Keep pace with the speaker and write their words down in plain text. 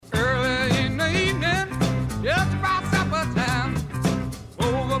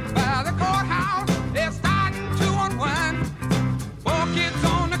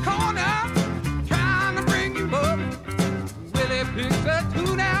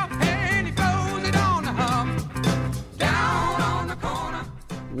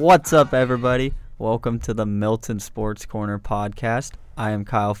What's up, everybody? Welcome to the Milton Sports Corner podcast. I am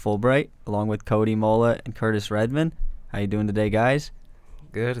Kyle Fulbright, along with Cody Mola and Curtis Redmond. How you doing today, guys?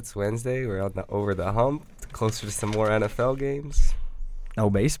 Good. It's Wednesday. We're over the hump, closer to some more NFL games.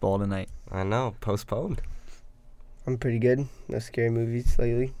 No baseball tonight. I know, postponed. I'm pretty good. No scary movies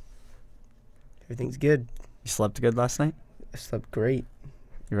lately. Everything's good. You slept good last night? I slept great.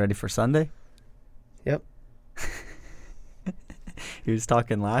 You ready for Sunday? Yep. He was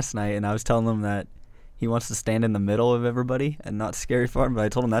talking last night, and I was telling him that he wants to stand in the middle of everybody and not scary for him, but I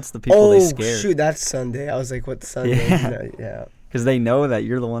told him that's the people they scare. Oh, shoot, that's Sunday. I was like, what Sunday? Yeah. Because they know that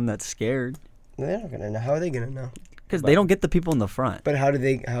you're the one that's scared. They're not going to know. How are they going to know? Because they don't get the people in the front. But how are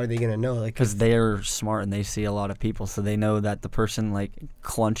they going to know? Like, because they're smart and they see a lot of people, so they know that the person like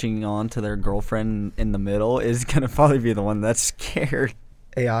clutching on to their girlfriend in the middle is going to probably be the one that's scared.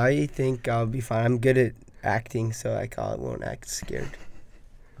 Hey, I think I'll be fine. I'm good at acting, so I won't act scared.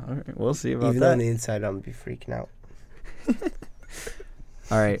 All right, we'll see about Even that. though on the inside, I'm going to be freaking out.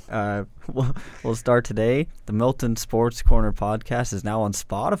 All right, we'll start today. The Milton Sports Corner podcast is now on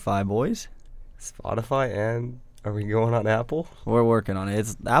Spotify, boys. Spotify, and are we going on Apple? We're working on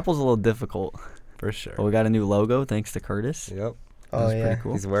it. Apple's a little difficult. For sure. But we got a new logo thanks to Curtis. Yep. Oh, That's yeah. pretty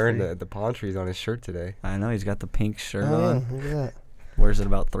cool. He's wearing the palm trees on his shirt today. I know, he's got the pink shirt Oh, on. yeah, look at that. Wears it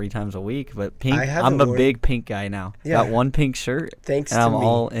about 3 times a week, but pink. I haven't I'm a worn- big pink guy now. Yeah. Got one pink shirt, Thanks and to I'm me.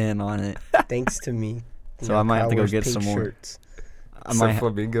 all in on it. Thanks to me. So I might have to go Kyle wears get pink some more. shirts. I Some might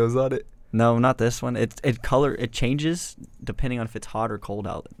flamingos on it. No, not this one. It changes depending on if it's hot or cold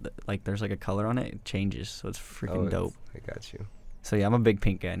out. Like there's like a color on it. It changes, so it's freaking dope. I got you. So yeah, I'm a big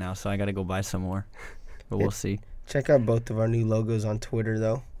pink guy now, so I got to go buy some more. But we'll see. Check out both of our new logos on Twitter,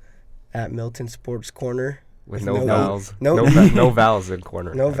 though. At Milton Sports Corner. With no no vowels. no- No vowels in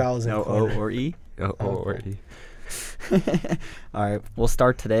corner. No vowels in No corner. O or E. No O or E. All right, we'll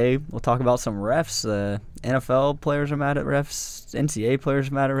start today. We'll talk about some refs. NFL players are mad at refs. NCAA players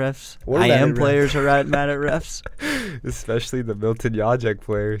are mad at refs. We're mad IM at refs. players are mad at refs. Especially the Milton Yajek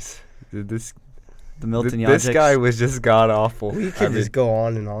players. This This guy was just god awful. We could just go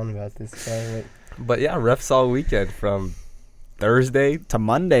on and on about this guy. But yeah, refs all weekend from Thursday, to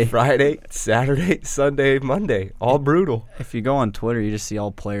Monday. Friday, Saturday, Sunday, Monday. All brutal. If you go on Twitter, you just see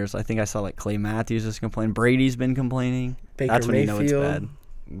all players. I think I saw like Clay Matthews is complaining. Brady's been complaining. Baker That's when you know it's Mayfield.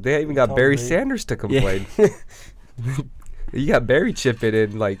 bad. They even got Tom Barry Brady. Sanders to complain. You got Barry chipping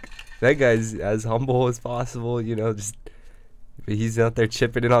in. Like, that guy's as humble as possible, just he's out there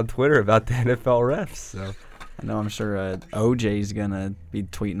chipping in on Twitter about the NFL refs. So I know. I'm sure OJ's gonna be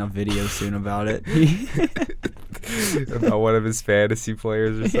tweeting a video soon about it. about one of his fantasy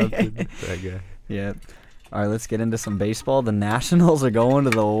players or something. That guy. Yeah. All right, let's get into some baseball. The Nationals are going to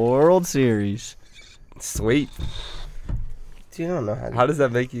the World Series. Sweet. You don't know how. How does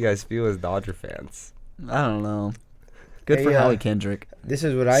that make you guys feel as Dodger fans? I don't know. Good Hey, for Howie Kendrick. This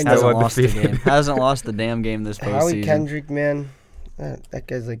is what I Still know. Hasn't lost a undefeated. game. Hasn't lost the damn game this Howie postseason. Kendrick, man. That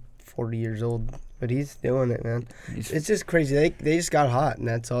guy's like 40 years old, but he's doing it, man. It's just crazy. They just got hot, and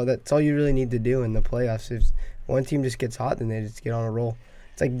that's all. That's all you really need to do in the playoffs. If one team just gets hot, then they just get on a roll.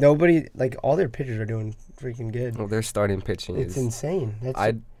 It's like nobody, like all their pitchers are doing freaking good. Well, their starting pitching It's is. insane.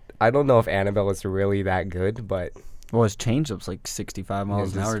 I don't know if Annabelle is really that good, but Well, his changeup's like 65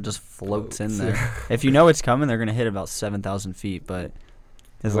 miles an hour. It just floats in floats. there. If you know it's coming, they're going to hit about 7,000 feet. But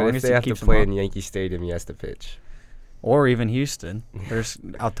as But long if as they he have to keeps them play up, in Yankee Stadium, he has to pitch. or even Houston, there's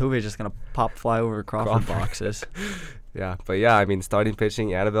Altuve's just going to pop fly over Crawford boxes. Yeah, but yeah, I mean, starting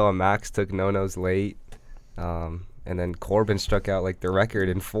pitching, Annabelle and Max took no-nos late. And then Corbin struck out like the record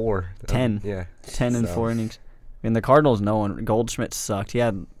in 4. 10. Yeah. 10 in So- 4 innings. I mean, the Cardinals, no one. Goldschmidt sucked. He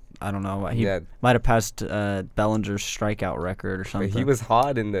had, I don't know, he Yeah, might have passed Bellinger's strikeout record or but something. he was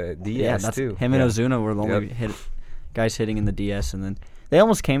hot in the DS yeah, that's too. him and Ozuna were the only guys hitting in the DS, and then they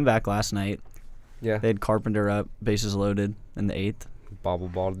almost came back last night. Yeah, They had Carpenter up, bases loaded in the 8th. bobble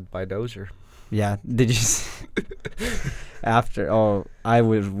balled by Dozier. Yeah, did you see? I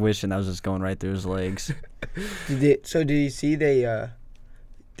was wishing that was just going right through his legs. Did you see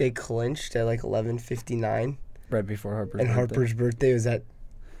they clinched at like 11:59, Right before Harper's and birthday. Harper's birthday was at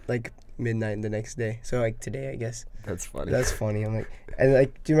like midnight the next day. So like today, I guess. That's funny. That's funny. I'm like, and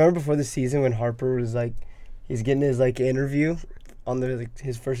like, do you remember before the season when Harper was like, he's getting his like interview on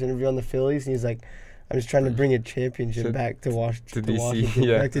his first interview on the Phillies, and he's like, I'm just trying to bring a championship back to to DC, Washington,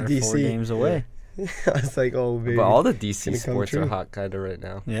 yeah. back to They're 4 DC. games away. I was like, oh baby. But all the DC Gonna come sports are true. hot kind of right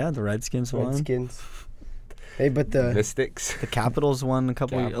now. Yeah, the Redskins won. Redskins. Hey, but the Mystics. The Capitals won a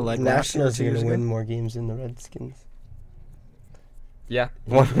couple Capitals. like last year, Nationals 2 are years gonna ago. win more games than the Redskins. Yeah,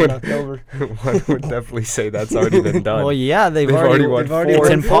 in one would October. one would definitely say that's already been done. Well, yeah, they've already won they've already four. It's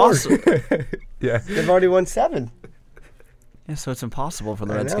won four. impossible. Yeah, They've already won 7. Yeah, so it's impossible for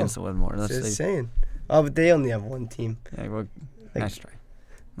the I know. Redskins to win more. That's Just the, saying. Oh, but they only have one team. yeah, well, Like- nice try.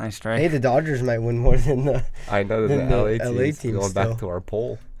 Nice try. Hey, the Dodgers might win more than the. I know that Then the the LA, LA team's team going still. back to our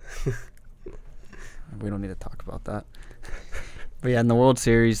poll. We don't need to talk about that. But yeah, in the World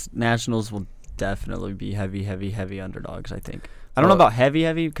Series, Nationals will definitely be heavy underdogs, I think. I don't know Well- about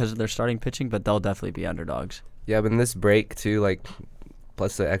heavy because of their starting pitching, but they'll definitely be underdogs. Yeah, but in this break too, like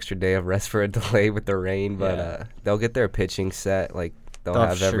plus the extra day of rest for a delay with the rain, but Yeah. they'll get their pitching set. Like they'll They'll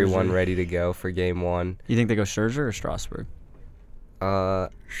have have everyone Scherzer. ready to go for game 1. You think they go Scherzer or Strasburg?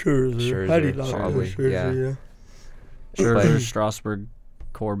 Scherzer. How do you Scherzer, not probably, go Scherzer? yeah. Scherzer, But- Strasburg,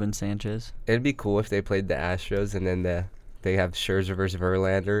 Corbin, Sanchez. It'd be cool if they played the Astros and then they have Scherzer versus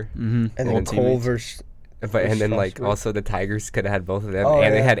Verlander. Mm-hmm. And Old then Cole teammates. versus. But and then like Strasburg. also the Tigers could have had both of them, Oh,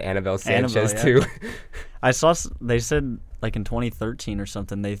 and they yeah. had Annabelle Sanchez Annabelle, too. I saw they said like in 2013 or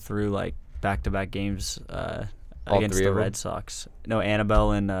something they threw like back-to-back games All against three the of them? Red Sox. No,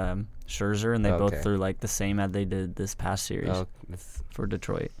 Annabelle and Scherzer, and they both Okay. threw like the same as they did this past series Oh, for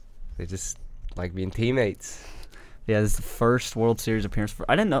Detroit. they just like being teammates. Yeah, this is the first World Series appearance for.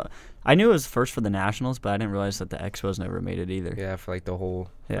 I didn't know. I knew it was first for the Nationals, but I didn't realize that the Expos never made it either. Yeah, for like the whole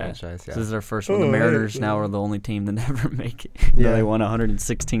Yeah. franchise. So Yeah. this is their first one. The Oh, Mariners right. now are the only team to never make it. Yeah, Yeah. they won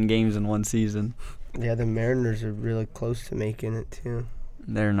 116 games in one season. Yeah, the Mariners are really close to making it too.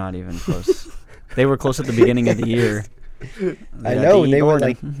 They're not even close. They were close at the beginning of the year. I had know, to and eat they went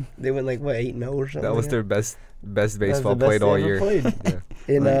Gordon. They went like what 8-0 or something. That was like their best That baseball was the best played all they ever year. played.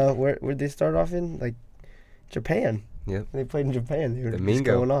 Yeah. In Like- where'd they start off in? Like Japan. Yep. They played in Japan. They were just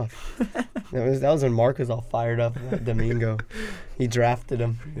Domingo. going off. that was when Mark was all fired up about Domingo. He drafted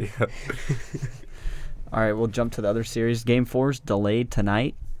him. Yeah. All right, we'll jump to the other series. Game 4 is delayed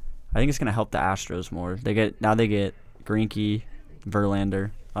tonight. I think it's gonna help the Astros more. They get Greinke,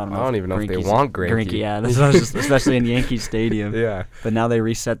 Verlander. I don't even know if they Greinke's- want Greinke. Yeah, that's what I was just, especially in Yankee Stadium. Yeah. But now they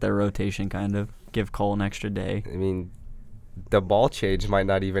reset their rotation, kind of give Cole an extra day. I mean, the ball change might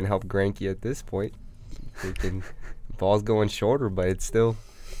not even help Greinke at this point. Ball's going shorter, but it's still,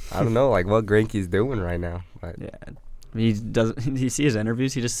 I don't know, like what Greinke's doing right now. But Yeah, he doesn't. You see his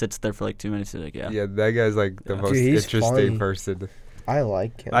interviews. He just sits there for like 2 minutes. He's like, yeah, that guy's like the Yeah. most Dude, he's interesting funny. person. I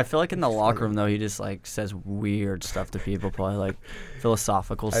like him. I feel like in the He's locker funny. room though, he just like says weird stuff to people, probably like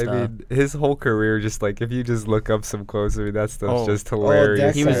philosophical I stuff. mean, his whole career, just like if you just look up some quotes, I mean, that stuff's Oh. just Oh,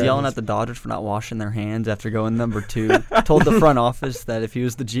 hilarious. He was Yeah. yelling at the Dodgers for not washing their hands after going number 2. Told the front office that if he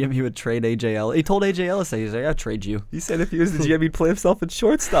was the GM, he would trade AJ Ellis. He told AJ Ellis that he's like, I'll trade you. He said if he was the GM, he'd play himself at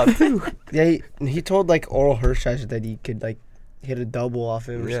shortstop too. Yeah, he told like Oral Hershiser that he could like hit a double off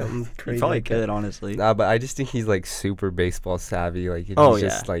him or Yeah. something crazy. He probably like could, that. honestly. Nah, but I just think he's like super baseball savvy. Like he's Oh,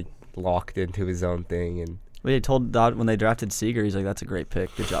 just yeah. like locked into his own thing. And They told Dod when they drafted Seager, he's like, that's a great pick.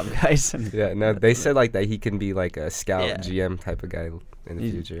 Good job, guys. And yeah, no, they said like that he can be like a scout Yeah. GM type of guy in the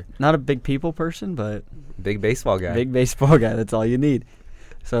He's- future. not a big people person, but Big baseball guy. big baseball guy. That's all you need.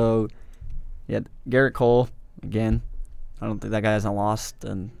 So, yeah, Garrett Cole, again, I don't think that guy hasn't lost,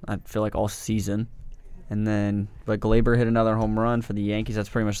 and I feel like all season. And then, but Glaber hit another home run for the Yankees. That's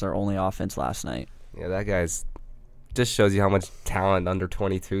pretty much their only offense last night. Yeah, that guy's just shows you how much talent under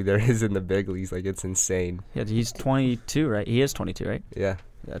 22 there is in the big leagues. Like it's insane. Yeah, he's 22, right? He is 22, right? Yeah,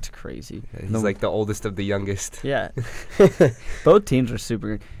 That's crazy. yeah, he's like the oldest of the youngest. Yeah. Both teams are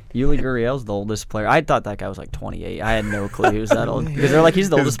super. Yuli Gurriel's the oldest player. I thought that guy was like 28. I had no clue he was that old because they're like he's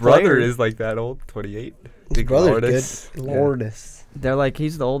the His oldest brother player. is like that old, 28. His Big brother's Lourdes. good. Yeah. Lourdes. They're like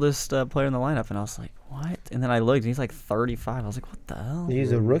he's the oldest player in the lineup, and I was like, what? And then I looked, and he's like 35. I was like, what the hell?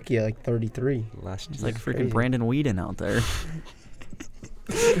 He's a rookie at like 33. Last He's year. like freaking crazy. Brandon Whedon out there.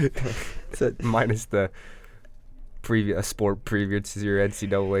 Minus the previous sport previous to your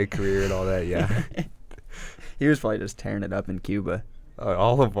NCAA career and all that. Yeah, He was probably just tearing it up in Cuba.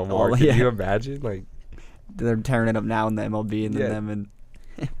 all of them All- are. Can yeah. you imagine? Like, They're tearing it up now in the MLB, and then Yeah. them and.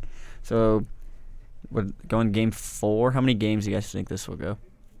 So, we're going game 4. How many games do you guys think this will go?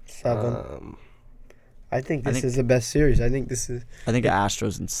 7. I think I this think- is the best series. I think this is. I think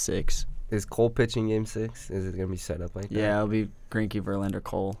Astros in 6. is Cole pitching game 6? Is it gonna be set up like that? Yeah, it'll be Greinke, Verlander,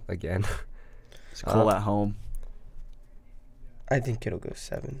 Cole. Again. It's Cole Uh, at home. I think it'll go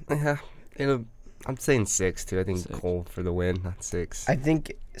 7. Yeah. I'm saying 6 too. I think 6. Cole for the win, not 6. I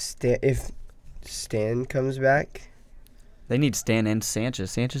think if Stan comes back, They need Stan and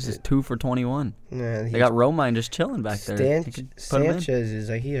Sanchez. Sanchez is 2 for 21. nah, They got Romine just chilling back there. They could put him in. Sanchez is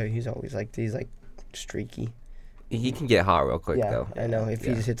like he's always like he's like streaky. He can get hot real quick, yeah, though. I know. If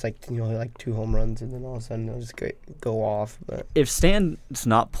he just hits like 2 home runs and then all of a sudden he'll just go off. But If Stan's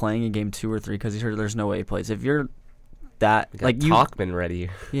not playing in game 2 or 3 because he's hurt, there's no way he plays. If you're that like you, Talkman ready.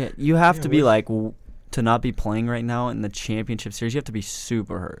 yeah, you have Yeah, to be like to not be playing right now in the championship series. You have to be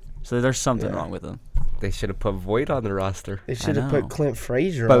super hurt. So there's something wrong with him. They should have put Voit on the roster. they should have put know. Clint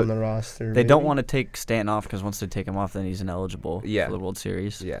Frazier But on the roster. They don't maybe. want to take Stanton off because once they take him off, then he's ineligible Yeah. for the World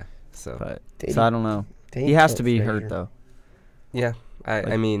Series. Yeah. So But They- so I don't know. they He need has Clint to be Frazier. hurt though. yeah, I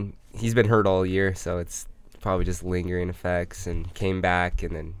Like- mean he's been hurt all year, so it's probably just lingering effects, and came back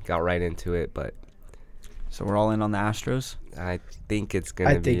and then got right into it. But So we're all in on the Astros. I think it's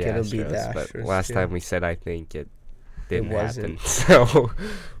gonna be think it'll Astros. be the But Astros, last too. time we said I think it didn't wasn't. happen. So we'll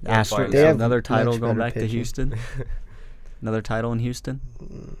Astros. find They out. have Another title much going better back to pitching. Houston. Another title in Houston.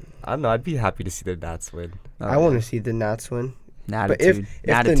 I don't know. I'd be happy to see the Nats win. I want to see the Nats win. Attitude. But if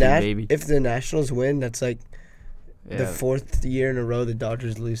Attitude, the baby. if the Nationals win, that's like the Yeah. 4th year in a row the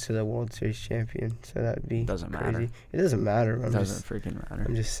Dodgers lose to the World Series champion. So that'd be Doesn't crazy. matter. It doesn't matter. It doesn't freaking matter.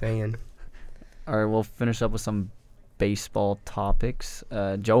 I'm just saying. All right, we'll finish up with some baseball topics.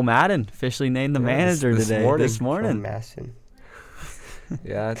 Joe Madden officially named the Yeah, manager this today. morning. This From morning. Masson.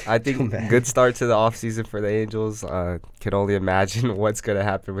 Yeah, I think bad. good start to the offseason for the Angels. Can only imagine what's going to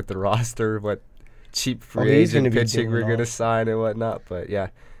happen with the roster, what cheap free he's gonna agent be pitching doing we're going to all- sign and whatnot. But yeah, I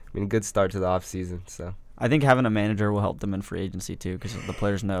mean, good start to the offseason. So I think having a manager will help them in free agency too, because the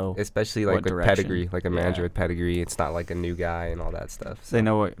players know especially What like with direction? pedigree, like a manager Yeah. with pedigree. It's not like a new guy and all that stuff. So. they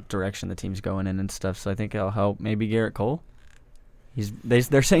know what direction the team's going in and stuff. So I think it'll help. Maybe Garrett Cole.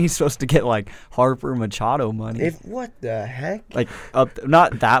 They're saying he's supposed to get like Harper Machado money, If what the heck? like up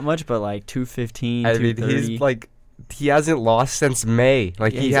not that much, but like 215. I mean, 230. he's like he hasn't lost since May.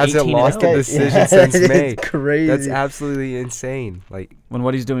 Like Yeah, he he's hasn't 18-0. lost a Okay, decision yeah, since it's May. crazy. That's absolutely insane. Like when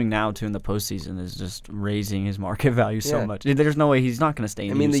what he's doing now too in the postseason is just raising his market value so Yeah. much. There's no way he's not going to stay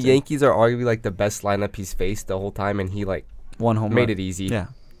in I mean, the Houston. Yankees are arguably like the best lineup he's faced the whole time, and he like One home made run. it easy. Yeah.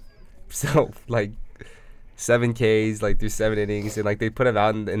 So like 7 Ks like through 7 innings, and like they put him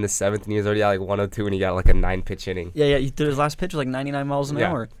out in the 7th, and he was already at like 102, and he got like a 9-pitch inning. Yeah, he threw his last pitch was like 99 miles an Yeah.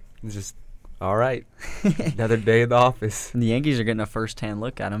 hour. It's just all right. Another day in the office. And the Yankees are getting a first-hand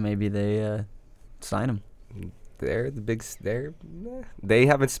look at him. Maybe they sign him. They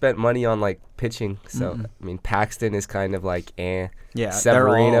haven't spent money on like pitching, so Mm-mm. I mean Paxton is kind of like Yeah, they're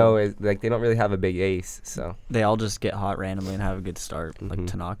Severino all- is like they don't really have a big ace, so They all just get hot randomly and have a good start, like Mhm.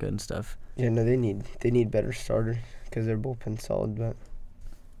 Tanaka and stuff. Yeah, no, they need better starters because their bullpen's solid, but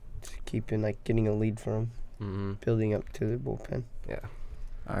just keeping getting a lead from them, building up to the bullpen. yeah.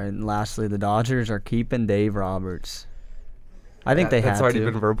 All right, and lastly, the Dodgers are keeping Dave Roberts. I think they That's had already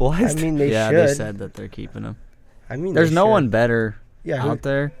to. been verbalized. I mean, they yeah, should. they said that they're keeping him. I mean, There's they no should. one better Yeah, out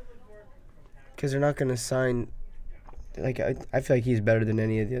there. because they're not gonna sign. I feel like he's better than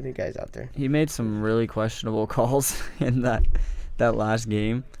any of the other guys out there. He made some really questionable calls in that last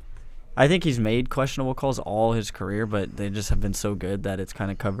game. I think he's made questionable calls all his career, but they just have been so good that it's kind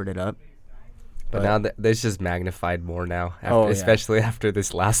of covered it up. But now that's just magnified more now, Oh, yeah. especially after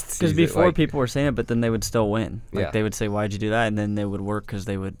this last Because season. before like, people were saying it, but then they would still win. Like Yeah. they would say, "Why'd you do that?" And then they would work because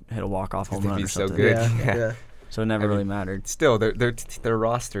they would hit a walk-off 'Cause home they'd run be or so something. good. Yeah, Yeah. yeah. So it never I really mean, mattered. still their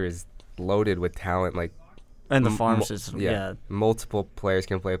roster is loaded with talent. Like And the m- farm mo- system, yeah. yeah. multiple players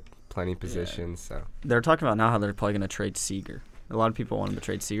can play plenty positions. So They're talking about now how they're probably going to trade Seager. A lot of people want them to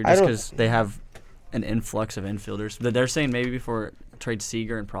trade Seager I just don't- because they have an influx of infielders. But they're saying maybe before trade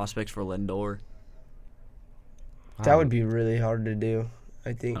Seager and prospects for Lindor. That would be really hard to do. I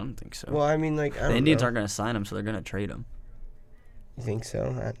I think. don't think so. Well, I mean, I the don't Indians know. aren't going to sign him, so they're going to trade him. You think so?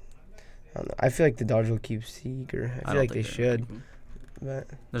 I don't know. I feel like the Dodgers will keep Seager. I feel like they should, but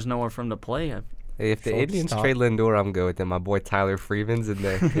There's nowhere for him to play. Hey, if the Shortstop. Indians trade Lindor, I'm good with them. My boy Tyler Freeman's in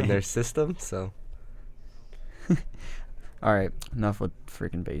their system. So All right, enough with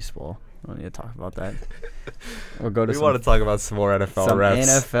freaking baseball. I don't need to talk about that. We'll go to we some, want to talk about some more NFL some refs.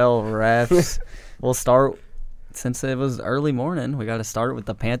 NFL refs. We'll start since it was early morning. We got to start with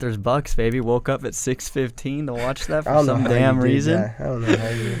the Panthers Bucks. Baby woke up at 6:15 to watch that I for don't know some how damn you did reason. that. I don't know how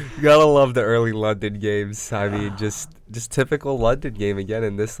you. You gotta love the early London games. I mean, just typical London game again.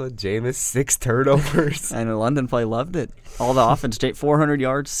 In this one, Jameis 6 turnovers, And London play loved it. All the offense, 400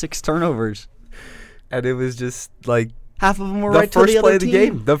 yards, 6 turnovers. and it was just like Half of them were the right to first the play other of the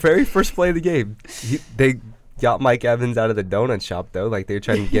team. game. The very first play of the game, they got Mike Evans out of the donut shop though. Like they were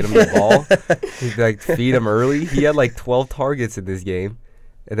trying to get him the ball, He'd, like feed him early. He had like 12 targets in this game,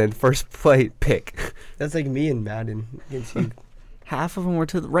 and then first play pick. That's like me and Madden against you. Half of them were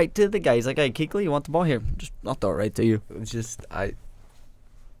right to the guy. He's like, "Hey, Kuechly, you want the ball here? I'll throw it right to you." It's just I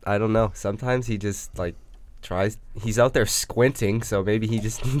don't know. Sometimes he just like He's out there squinting, so maybe he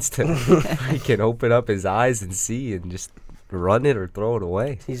just needs to freaking open up his eyes and see and just run it or throw it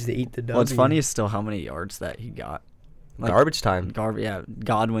away. He needs to eat the W. What's funny is still how many yards that he got. Garbage time. Yeah,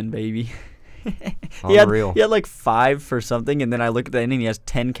 Godwin, baby. Unreal. He had like 5 for something, and then I look at the ending, he has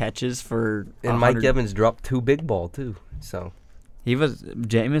 10 catches for And 100. Mike Evans dropped 2 big ball, too. So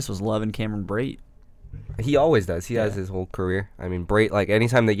Jameis was loving Cameron Brate. he always does. He has Yeah. his whole career. I mean, Brate, like,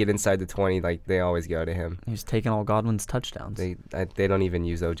 anytime they get inside the 20, like, they always go to him. He was taking all Godwin's touchdowns. They don't even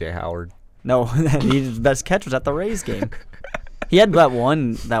use O.J. Howard. No, his best catch was at the Rays game. He had that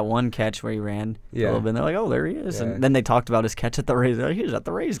one catch where he ran a Yeah. little bit. And they're like, oh, there he is. Yeah. And then they talked about his catch at the Rays. They're like, he was at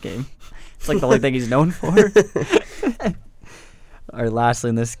the Rays game. It's like the only thing he's known for. All right, lastly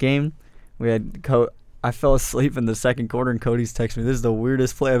in this game, we had I fell asleep in the second quarter, and Cody's texted me, this is the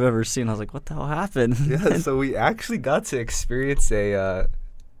weirdest play I've ever seen. I was like, what the hell happened? Yeah, so we actually got to experience a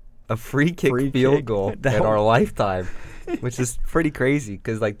free kick field kick. goal That in was- our lifetime, which is pretty crazy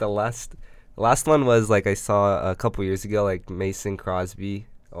because like the last one was like I saw a couple years ago, like Mason Crosby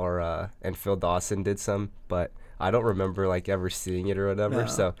and Phil Dawson did some, but I don't remember like ever seeing it or whatever. No.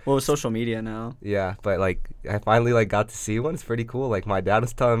 So Well, with social media now. yeah, but like I finally like got to see one. It's pretty cool. Like my dad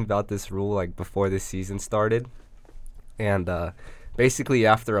was telling me about this rule like before this season started, and basically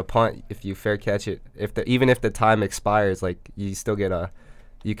after a punt, if you fair catch it, even if the time expires, like you still get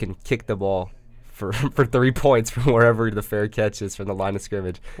you can kick the ball for 3 points from wherever the fair catch is from the line of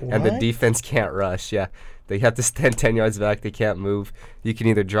scrimmage, and the What? defense can't rush. Yeah, they have to stand 10 yards back. They can't move. You can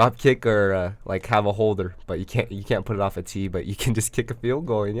either drop kick or like have a holder, but you can't put it off a tee. But you can just kick a field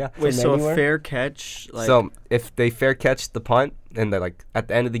goal, and yeah. Wait, From so anywhere? a fair catch? Like, So if they fair catch the punt and they're like at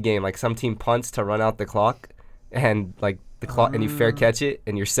the end of the game, like some team punts to run out the clock, and like the clock, and you fair catch it,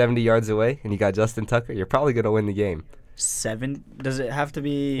 and you're 70 yards away, and you got Justin Tucker, you're probably gonna win the game. 7? Does it have to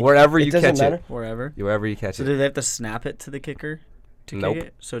be Wherever It you doesn't catch matter? it, wherever? wherever you catch So it. do they have to snap it to the kicker to Nope. kick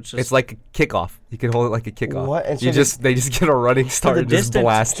it? So it's just It's like a kickoff. You can hold it like a kickoff. What? And so They just get a running start the and just distance-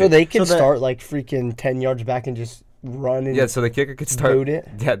 blast So it. they can So the- start like freaking 10 yards back and just run and Yeah, so the kicker could start. boot it.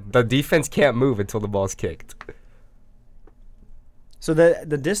 Yeah, the defense can't move until the ball's kicked. So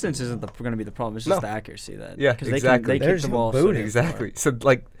the distance isn't going to be the problem. It's just No. the accuracy that. Yeah, 'cause exactly. They kick There's the no ball. boot so it. damn Exactly. far. So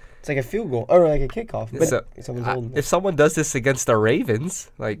like, It's like a field goal or like a kickoff. But so, someone's holding if someone does this against the Ravens,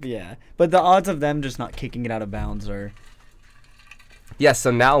 like Yeah, but the odds of them just not kicking it out of bounds are. yeah,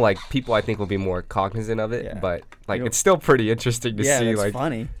 so now like people I think will be more cognizant of it, Yeah. but like You know- it's still pretty interesting to Yeah, see that's like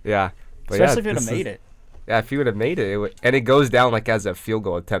funny. yeah. But Especially yeah, if you'd have this made is- it. Yeah, if you would have made it, and it goes down like as a field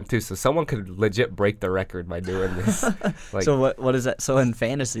goal attempt too. So someone could legit break the record by doing this. Like So what is that? So in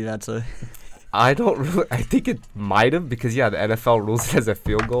fantasy, that's a. I don't really. I think it might have because yeah, the NFL rules it as a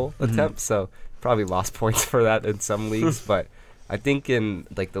field goal Mm-hmm. attempt, so probably lost points for that in some leagues. But I think in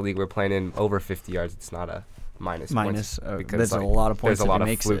like the league we're playing in over 50 yards, it's not a minus. Minus, points because there's a like, lot of points There's a if lot he of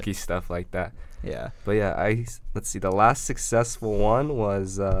makes it. fluky stuff like that. Yeah. But yeah, let's see. The last successful one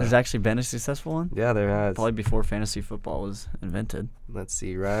was. There's actually been a successful one. Yeah, there has. Probably before fantasy football was invented. Let's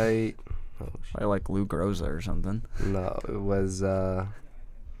see. Right. Oh, Probably like Luke Rosa or something. no, it was.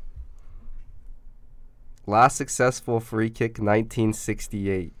 Last successful free kick,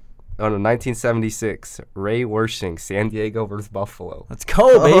 1968. Oh no, 1976. Ray Wersching, San Diego versus Buffalo. Let's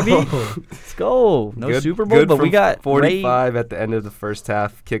go, baby. Oh. Let's go. No Good- Super Bowl, good but we from got 45 at the end of the first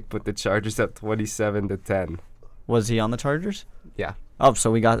half. Kick put the Chargers up 27-10. Was he on the Chargers? Yeah. Oh,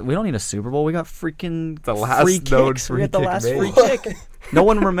 so we don't need a Super Bowl. We got freaking The last free known kicks. free We got the kick last made. free kick. No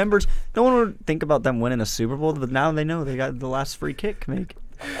one remembers. No one would think about them winning a Super Bowl, but now they know they got the last free kick make.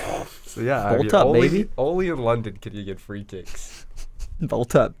 So yeah, Bolt up, only, baby. Only in London can you get free kicks.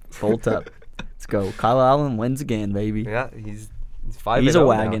 Bolt up. Bolt up. Let's go. Kyle Allen wins again, baby. Yeah, he's 5-0 He's a now.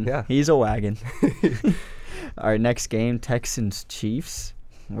 wagon. Yeah. He's a wagon. All right, next game, Texans Chiefs.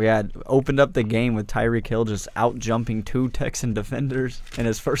 We had opened up the game with Tyreek Hill just out jumping 2 Texan defenders in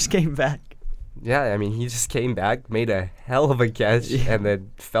his first game back. Yeah, I mean, he just came back, made a hell of a catch, Yeah. and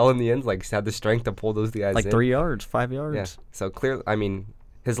then fell in the end. Like, had the strength to pull those guys Like in. 3 yards, 5 yards. Yeah. So clearly, I mean,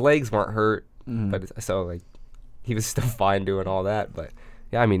 his legs weren't hurt, Mhm. but so like, he was still fine doing all that. But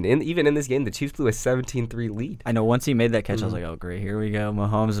yeah, I mean, even in this game, the Chiefs blew a 17-3 lead. I know once he made that catch, I was Mhm. like, oh, great, here we go.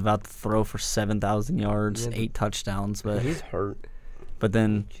 Mahomes is about to throw for 7,000 yards, Yeah. 8 touchdowns. But He's hurt.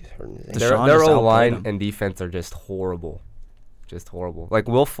 then He's hurting his Deshaun ankle. Their just outplayed O-line him. and defense are just horrible. Just horrible. Like,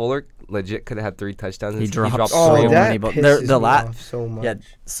 Will Fuller legit could have had 3 touchdowns. He and dropped so Oh, so that many balls. pisses The me off so much. yeah,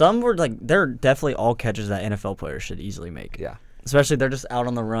 some were like, they're definitely all catches that NFL players should easily make. Yeah. Especially they're just out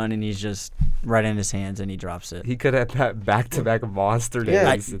on the run and he's just right in his hands and he drops it. He could have had back-to-back monster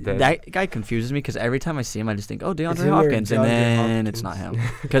Yeah. days. That guy confuses me because every time I see him, I just think, oh, It's DeAndre him or Hopkins, and DeAndre then it's not Hopkins.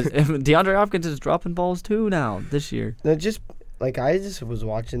 him. Because DeAndre Hopkins is dropping balls too now this year. No, just like I just was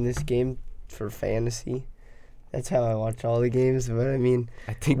watching this game for fantasy. That's how I watch all the games. But I mean,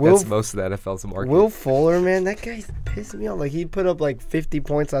 I think Will- that's most of the NFL's market. Will Fuller, man, that guy pissed me off. Like he put up like 50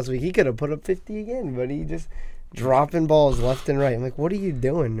 points last week. He could have put up 50 again, but he just dropping balls left and right. I'm like, what are you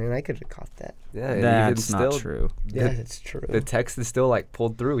doing, man? I could have caught that. Yeah, and That's even not still, true. Yeah, The- that's true. The Texans still like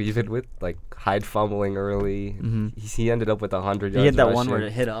pulled through, even with like Hyde fumbling early. Mhm. He ended up with 100 yards. He had that one rushing. where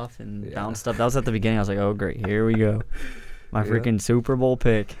it hit off and Yeah. bounced up. That was at the beginning. I was like, oh, great. Here we go. My Yeah. freaking Super Bowl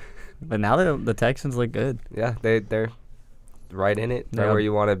pick. But now the Texans look good. Yeah, they're right in it, right Yeah. where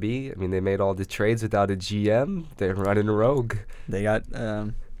you want to be. I mean, they made all the trades without a GM. They're running rogue. They got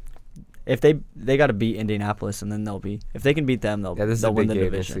if they got to beat Indianapolis and then they'll be if they can beat them Yeah, this is a they'll win big the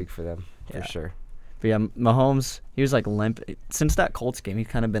game this division. week for them, Yeah. for sure. But yeah, Mahomes, he was like limp since that Colts game. He's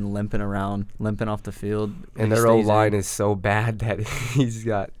kind of been limping around, limping off the field. And He their O stays line in. is so bad that he's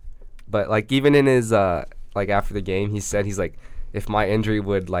got. But like even in his like after the game, he said he's like, if my injury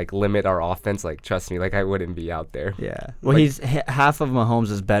would like limit our offense, like trust me, like I wouldn't be out there. Yeah. Well, Like- he's half of Mahomes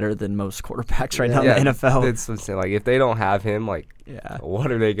is better than most quarterbacks right now Yeah, in the NFL. That's what I'm saying. Like if they don't have him, like Yeah.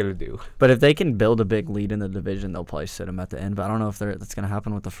 what are they gonna do? But if they can build a big lead in the division, they'll probably sit him at the end. But I don't know if that's going to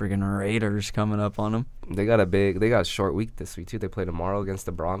happen with the freaking Raiders coming up on them. They got a short week this week too. They play tomorrow against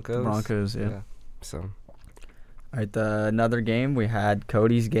the Broncos. Broncos, yeah. So All right, another game, we had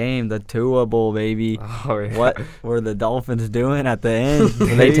Cody's game, the Tua Bowl, baby. oh, yeah. What were the Dolphins doing at the end?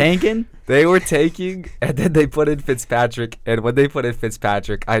 Were they tanking? They were taking, and then they put in Fitzpatrick. And when they put in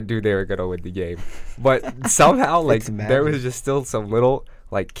Fitzpatrick, I knew they were gonna win the game. But somehow, like there was just still some little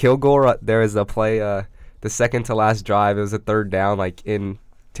like Kilgore. There was a play, the second to last drive. It was a third down, like in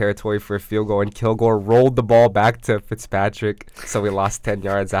territory for a field goal, and Kilgore rolled the ball back to Fitzpatrick, so we lost 10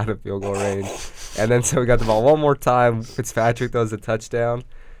 yards out of field goal range. And then so we got the ball one more time. Fitzpatrick throws a touchdown.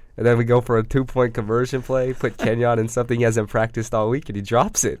 And then we go for a 2-point conversion play, put Kenyon in something he hasn't practiced all week, and he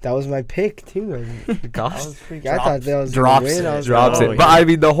drops it. That was my pick too. Gosh. I thought that was Drops gonna win. I it. was Drops like, Oh, it. But yeah. I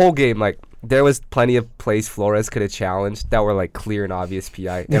mean, the whole game, like, there was plenty of plays Flores could have challenged that were, like, clear and obvious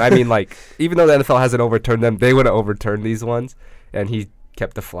PI. And I mean, like, even though the NFL hasn't overturned them, they would have overturned these ones. And he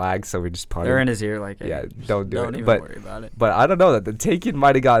kept the flag, so we just punted. They're in his ear like, hey, Yeah, don't do don't it. even But worry about it. But I don't know. The taking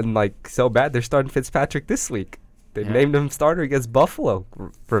might have gotten, like, so bad. They're starting Fitzpatrick this week. They Yeah. named him starter against Buffalo.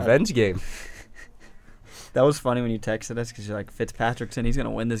 Revenge game. That was funny when you texted us because you're like, Fitzpatrick's in, he's going to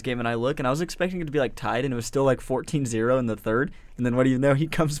win this game. And I look, and I was expecting it to be like tied, and it was still like 14-0 in the third. And then what do you know? He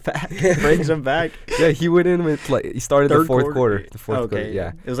comes back, brings him back. Yeah, he went in with, like, he started the fourth quarter. The fourth Okay, quarter,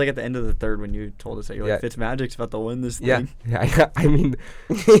 yeah. It was like at the end of the third when you told us that. You're like, Yeah. Fitzmagic's about to win this Yeah, thing. yeah. I mean,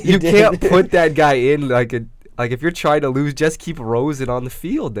 You you did. can't put that guy in like if you're trying to lose, just keep Rosen on the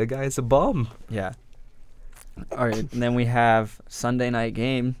field. That guy is a bum. Yeah. All right, and then we have Sunday night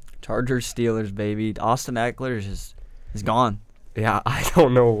game, Chargers-Steelers, baby. Austin Eckler is gone. Yeah, I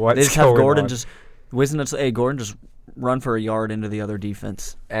don't know what's They just have going Gordon on. just Gordon just run for a yard into the other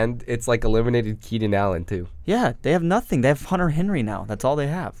defense. And it's like eliminated Keenan Allen too. Yeah, they have nothing. They have Hunter Henry now. That's all they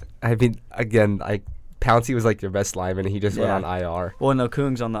have. I mean, again, like Pouncey was like their best lineman, and he just Yeah. went on IR. Well, no,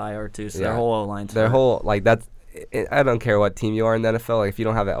 Kung's on the IR too, so their Yeah. whole O-line. Their whole like that's. I don't care what team you are in the NFL. Like if you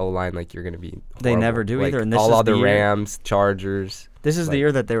don't have an O line, like you're gonna be. They horrible. never do Like, either, and this all is other the year- Rams, Chargers. This is the like-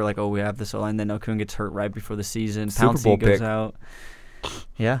 year that they were like, oh, we have this O-line. Then no, Kung gets hurt right before the season. Super Pouncey Bowl goes pick. out.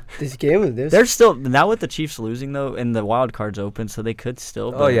 Yeah. This game with this. They're still, now with the Chiefs losing, though, and the wild card's open, so they could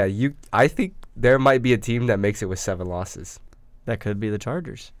still. Oh but yeah, I think there might be a team that makes it with 7 losses, That could be the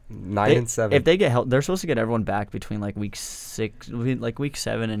Chargers. 9 and 7. If they get help, they're supposed to get everyone back between like week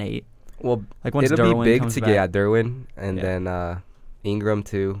 7 and 8. well, Like once it'll Derwin be big comes to back. get at Derwin and Yeah. then Ingram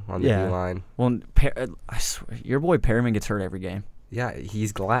too on the Yeah. D line. Well, I swear, your boy Perriman gets hurt every game. Yeah,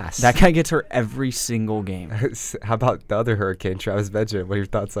 he's glass. That guy gets hurt every single game. How about the other Hurricane, Travis Benjamin? What are your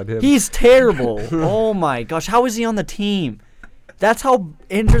thoughts on him? He's terrible. Oh my gosh, how is he on the team? That's how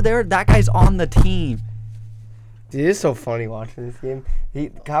injured they are. That guy's on the team. Dude, it's so funny watching this game.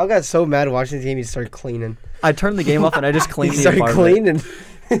 Kyle got so mad watching the game, he started cleaning. I turned the game off and I just He cleaned the started apartment.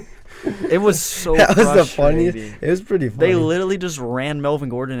 cleaning. It was so That was the frustrating. funniest. It was pretty funny. They literally just ran Melvin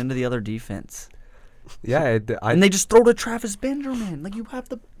Gordon into the other defense. Yeah, And they just throw to Travis Benjamin. Like, you have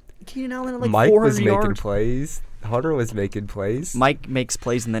the Keenan Allen at like Mike 400 was making yards. plays. Hunter was making plays. Mike makes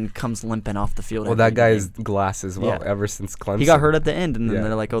plays and then comes limping off the field. Well, every that guy game. is glass as well. Yeah. Ever since Clemson, He got hurt at the end, and then Yeah.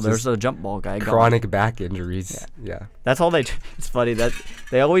 they're like, "Oh, Just there's a jump ball guy." gone. chronic back injuries. Yeah. That's all they. It's funny that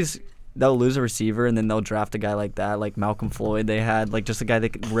they always they'll lose a receiver and then they'll draft a guy like that, like Malcolm Floyd. They had like just a guy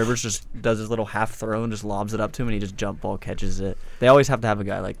that Rivers just does his little half throw and just lobs it up to him and he just jump ball catches it. They always have to have a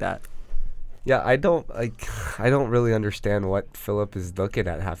guy like that. Yeah, I don't really understand what Phillip is looking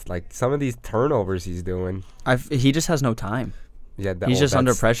at. Like some of these turnovers he's doing. He just has no time. Yeah, he's just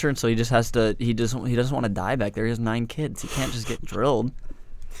under pressure, and so he just has to. He doesn't want to die back there. He has 9 kids. He can't just get drilled.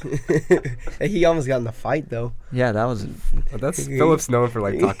 He almost got in the fight though. Yeah, that was. That's Phillip's known for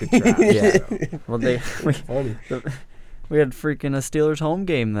like talking trash. Yeah. Well, Funny. we had freaking a Steelers home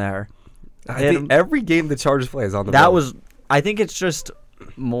game there. I think every game the Chargers play is on the. That was. I think it's just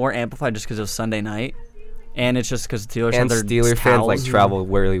more amplified just because it was Sunday night, and it's just because Steelers and have their Steelers fans like travel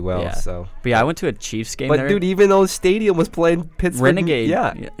really well. Yeah. So. But yeah, I went to a Chiefs game. But there. dude, even though the stadium was playing Pittsburgh, Renegade.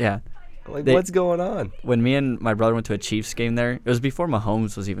 Yeah. Like, what's going on? When me and my brother went to a Chiefs game there, it was before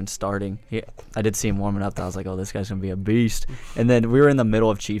Mahomes was even starting. I did see him warming up. I was like, oh, this guy's going to be a beast. And then we were in the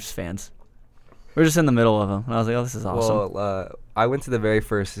middle of Chiefs fans. We were just in the middle of them. And I was like, oh, this is awesome. Well, I went to the very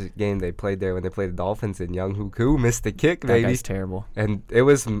first game they played there when they played the Dolphins, and Young Hook missed the kick, baby. That guy's terrible. And it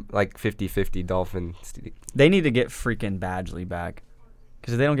was like 50-50 Dolphins. They need to get freaking Badgley back.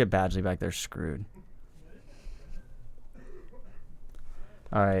 Because if they don't get Badgley back, they're screwed.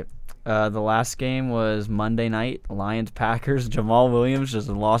 All right. The last game was Monday night, Lions-Packers. Jamal Williams just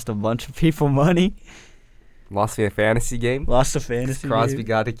lost a bunch of people money. Lost me a fantasy game. Lost a fantasy Crosby game.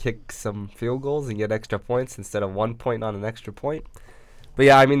 got to kick some field goals and get extra points instead of 1 point on an extra point. But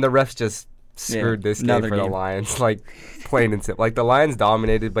yeah, I mean, the refs just screwed this game for the Lions. Like, plain and simple. Like, the Lions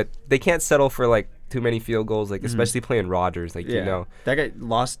dominated, but they can't settle for, like, too many field goals, like, especially playing Rodgers. Like, you know. That guy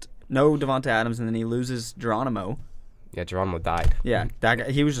lost no Devonta Adams, and then he loses Geronimo. Yeah, Geronimo died. Yeah, that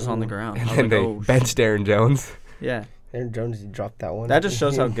guy, he was just on the ground. And then they benched Aaron Jones. Yeah. Aaron Jones, he dropped that one. That just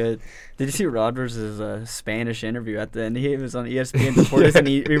shows how good. Did you see Rodgers' Spanish interview at the end? He was on ESPN Deportes, and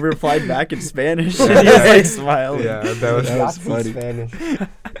he replied back in Spanish, and he was like smiling. Yeah, that was funny. Spanish.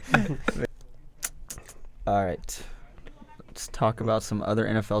 All right. Let's talk about some other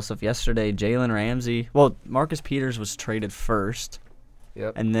NFL stuff. Yesterday, Jalen Ramsey. Well, Marcus Peters was traded first.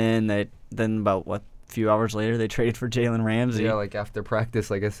 Yep. And then about a few hours later, they traded for Jalen Ramsey. Yeah, like after practice,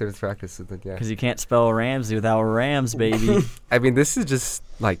 like as soon as practice. Yeah. Because you can't spell Ramsey without Rams, baby. I mean, this is just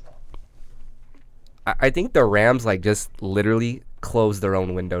like. I think the Rams like just literally closed their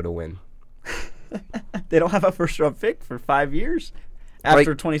own window to win. They don't have a first-round pick for 5 years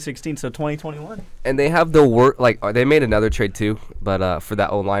after 2016, so 2021. And they have the work. Like they made another trade too, but for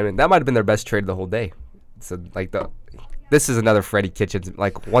that O-lineman, that might have been their best trade of the whole day. So like this is another Freddie Kitchens.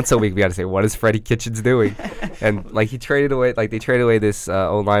 Like once a week, we got to say, what is Freddie Kitchens doing? And like they traded away this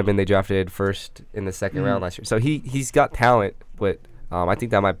O-lineman they drafted first in the second round last year. So he's got talent, but I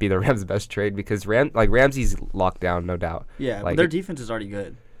think that might be the Rams' best trade because Ramsey's locked down, no doubt. Yeah, like, their defense is already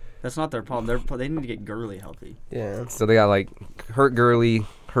good. That's not their problem. They need to get Gurley healthy. Yeah. So they got like hurt Gurley,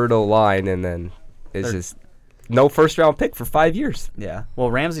 hurt O-line, and then it's just no first round pick for 5 years. Yeah.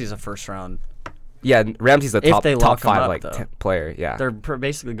 Well, Ramsey's a first round. Yeah, Ramsey's a top 5 up, player. Yeah. They're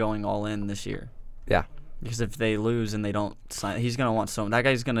basically going all in this year. Yeah. Because if they lose and they don't sign, he's gonna want someone. That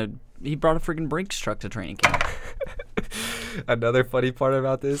guy's gonna. He brought a freaking Brinks truck to training camp. Another funny part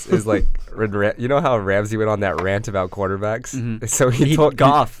about this is like, you know how Ramsey went on that rant about quarterbacks? Mm-hmm. So he told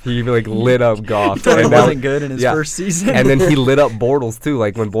Goff. He like lit up Goff. He told him wasn't good in his first season. And then he lit up Bortles too,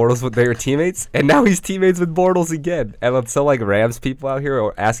 like when Bortles they were teammates, and now he's teammates with Bortles again. And so like Rams people out here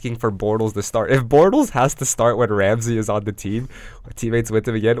are asking for Bortles to start. If Bortles has to start when Ramsey is on the team, teammates with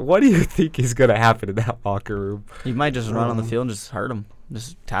him again, what do you think is gonna happen in that locker room? He might just run on the field and just hurt him.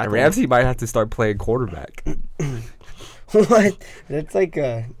 Just tackle Ramsey might have to start playing quarterback. What? That's like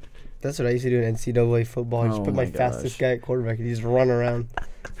that's what I used to do in NCAA football. I just put my gosh. fastest guy at quarterback and he just run around.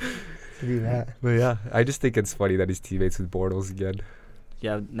 Do that. But yeah, I just think it's funny that he's teammates with Bortles again.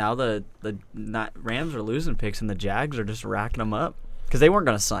 Yeah, now the Rams are losing picks and the Jags are just racking them up because they weren't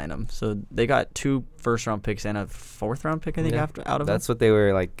going to sign him. So they got 2 first-round picks and a 4th-round pick, I think, out of That's him. what they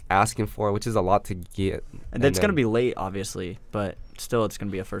were like asking for, which is a lot to get. And it's going to be late, obviously, but still it's going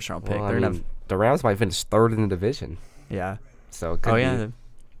to be a first-round pick. Well, the Rams might finish 3rd in the division. Yeah. So it could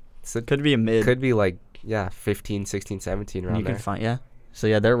So could be a mid. Could be like 15, 16, 17 around you there. can find So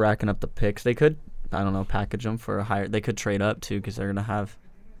yeah, they're racking up the picks. They could, I don't know, package them for a higher. They could trade up too because they're gonna have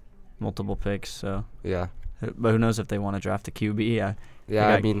multiple picks. So yeah. But who knows if they want to draft a QB? Yeah. Yeah,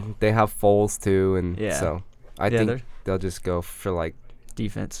 I mean they have Foles too, and so I think they'll just go for like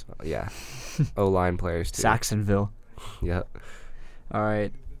defense. Yeah. O-line players too. Saxonville. Yeah. All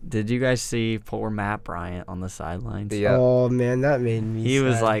right. Did you guys see poor Matt Bryant on the sidelines? Yeah. Oh man, that made me. He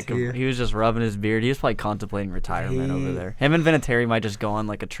was sad, like, too. he was just rubbing his beard. He was probably contemplating retirement over there. Him and Vinatieri might just go on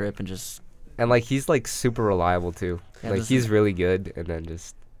like a trip and just. And like he's like super reliable too. Yeah, Like this he's is- really good, and then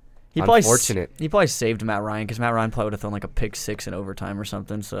just He probably unfortunate. He probably saved Matt Ryan because Matt Ryan probably would have thrown like a pick 6 in overtime or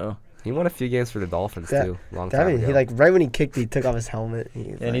something. So. He won a few games for the Dolphins That- too. Long That time mean, ago. he like right when he kicked, he took off his helmet.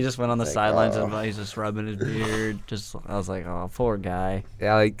 And he just went on the like, sidelines oh. and he's just rubbing his beard. Just I was like, oh, poor guy.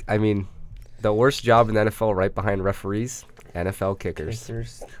 Yeah, like I mean, the worst job in the NFL, right behind referees, NFL kickers.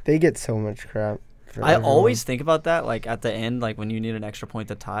 Kickers. They get so much crap. for I everyone. always think about that, like at the end, like when you need an extra point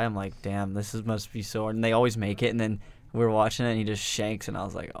to tie. I'm like, damn, must be so hard. And they always make it. And then we were watching it, and he just shanks, and I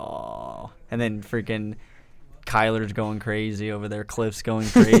was like, oh. And then freaking Kyler's going crazy over there. Cliff's going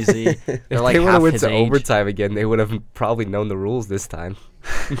crazy. They're If like they would half have went his to age. overtime again, they would have probably known the rules this time.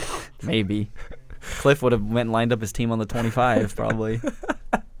 Maybe. Cliff would have went and lined up his team on the 25, probably.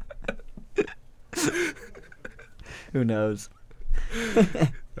 Who knows?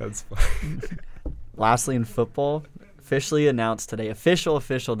 That's fine. Lastly, in football, officially announced today, official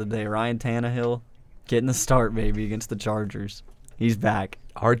today, Ryan Tannehill getting the start, baby, against the Chargers. He's back.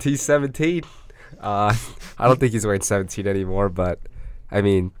 RT17. I don't think he's wearing 17 anymore, but I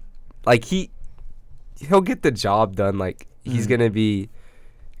mean, like he'll get the job done. Like he's gonna be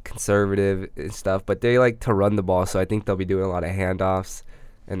conservative and stuff, but they like to run the ball, so I think they'll be doing a lot of handoffs.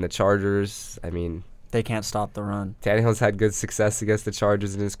 And the Chargers, I mean, They can't stop the run. Tannehill's had good success against the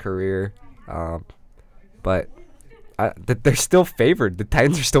Chargers in his career, but they're still favored. The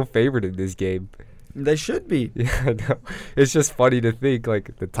Titans are still favored in this game. They should be. Yeah, I know. It's just funny to think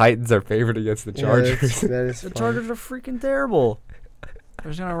like the Titans are favored against the Yeah, Chargers. that is The funny. Chargers are freaking terrible.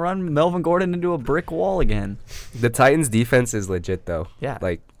 They're just going to run Melvin Gordon into a brick wall again. The Titans defense is legit though. Yeah.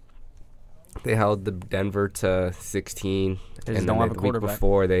 Like they held the Denver to 16, They just and don't then have the a week quarterback.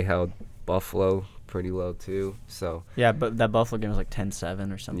 before they held Buffalo pretty low too. So Yeah, but that Buffalo game was like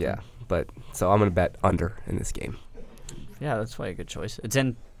 10-7 or something. yeah, but so I'm gonna bet under in this game. Yeah, that's probably a good choice. It's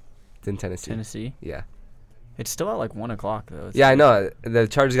in It's in Tennessee. Tennessee. Yeah. It's still at like 1 o'clock, though. It's Yeah, I know. The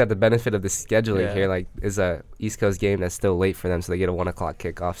Chargers got the benefit of the scheduling Yeah. here. Like, is a East Coast game that's still late for them, so they get a 1 o'clock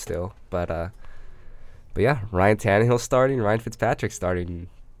kickoff still. But yeah, Ryan Tannehill starting, Ryan Fitzpatrick starting.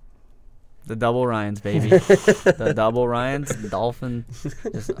 The double Ryans, baby. The double Ryans, the Dolphins.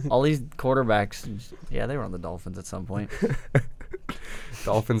 Just all these quarterbacks. Yeah, they were on the Dolphins at some point.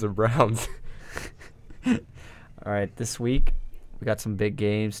 Dolphins or Browns. All right, this week we got some big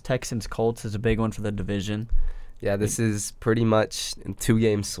games. Texans Colts is a big one for the division. Yeah, this is pretty much a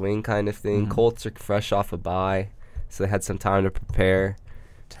 2-game swing kind of thing. Mhm. Colts are fresh off a bye, so they had some time to prepare.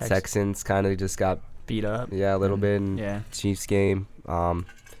 Texans kind of just got beat up. a little bit in Yeah. Chiefs game.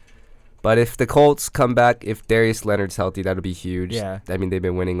 But if the Colts come back, if Darius Leonard's healthy, that'll be huge. Yeah. I mean, they've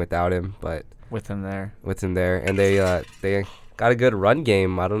been winning without him, but With him there. with him there, and they got a good run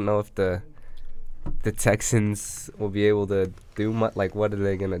game. I don't know if the Texans will be able to do much. Like, what are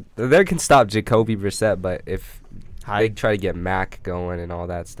they gonna? They can stop Jacoby Brissett, but if they try to get Mac going and all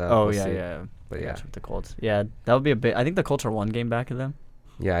that stuff. Oh, we'll yeah, see. yeah. But I yeah, gotcha with the Colts. Yeah, that would be a bit. I think the Colts are 1 game back of them.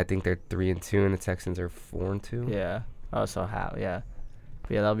 yeah, I think they're 3-2, and the Texans are 4-2. Yeah. Oh, so how? Yeah.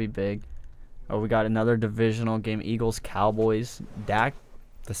 But yeah, that'll be big. Oh, we got another divisional game. Eagles Cowboys. Dak.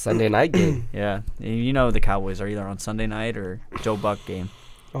 The Sunday night game. Yeah. You know the Cowboys are either on Sunday night or Joe Buck game.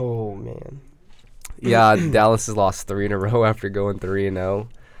 Oh man. Yeah, Dallas has lost 3 in a row after going 3-0,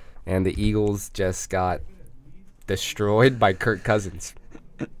 and the Eagles just got destroyed by Kirk Cousins.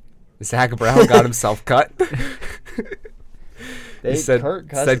 Zach Brown got himself cut. He said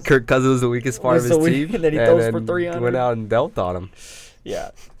Kirk Cousins was the weakest part of Was his the weak- team, and then he throws for 300. Went out and dealt on him.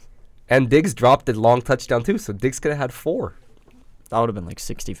 Yeah. And Diggs dropped a long touchdown too, so Diggs could have had 4. That would have been like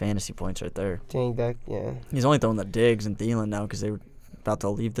 60 fantasy points right there. Dang that. Yeah. He's only throwing the Diggs and Thielen now because they were about to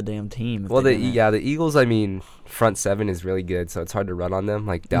leave the damn team. if Well, they didn't. the Eagles, I mean, front 7 is really good, so it's hard to run on them.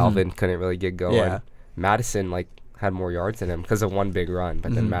 Like Dalvin couldn't really get going. Yeah. Madison had more yards than him because of one big run,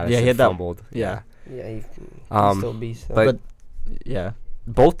 but then Mhm. Madison Yeah, he had that- fumbled. Yeah. Yeah. He's Um, still a beast. though. but Yeah.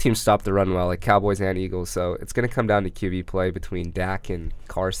 both teams stopped the run well, like Cowboys and Eagles. So it's gonna come down to QB play between Dak and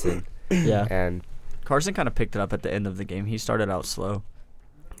Carson. Yeah. And Carson kind of picked it up at the end of the game. He started out slow.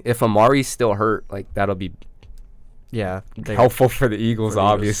 if Amari's still hurt, like that'll be Yeah. helpful for the Eagles, for the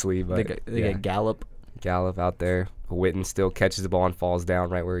Eagles. obviously. But They yeah. get Gallup. Gallup out there. Witten still catches the ball and falls down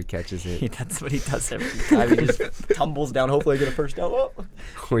right where he catches it. That's what he does every time. He just tumbles down. Hopefully, get a first down. Oh.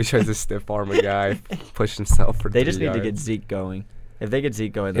 He tries to stiff arm a guy, push himself for. They just 3 need to get yards. Zeke going. If they get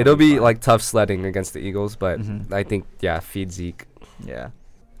Zeke going, It'll be fine. like tough sledding against the Eagles, but Mhm. I think feed Zeke. Yeah.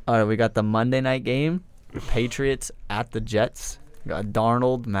 All right, we got the Monday night game. The Patriots at the Jets. Got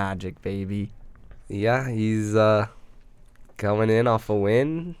Darnold magic, baby. Yeah, he's coming in off a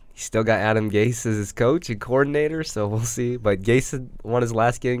win. He still got Adam Gase as his coach and coordinator, so we'll see. But Gase had won his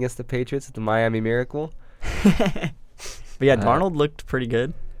last game against the Patriots at the Miami Miracle. But yeah, Darnold looked pretty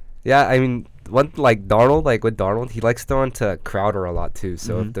good. Yeah, I mean, with Darnold, he likes throwing to Crowder a lot too.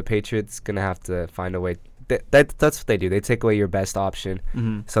 So if the Patriots gonna have to find a way, that's what they do. They take away your best option.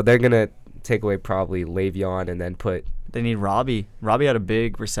 So they're gonna take away probably Le'Veon and then put. They need Robbie. Robbie had a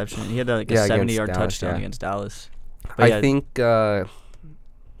big reception. He had a 70-yard touchdown against Dallas. But I think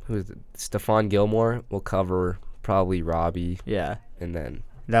who is it? Stephon Gilmore will cover probably Robbie. Yeah. And then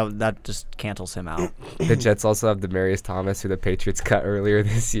that just cancels him out. the Jets also have Demaryius Thomas, who the Patriots cut earlier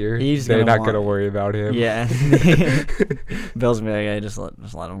this year. They're not going to worry about him. Yeah. Bill's gonna be like, hey, just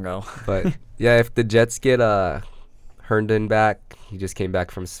let him go. But yeah, if the Jets get Herndon back, he just came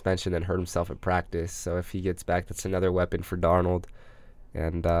back from suspension and hurt himself at practice. So if he gets back, that's another weapon for Darnold.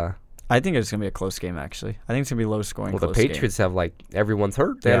 And I think it's gonna be a close game. Actually, I think it's gonna be low scoring. Well, the Patriots have everyone's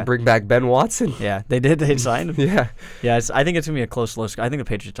hurt. They had to bring back Ben Watson. Yeah, they did. They signed him. Yeah. Yeah, I think it's gonna be a close, low score. I think the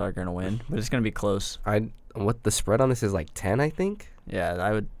Patriots are gonna win, but it's gonna be close. What the spread on this is 10, I think. Yeah,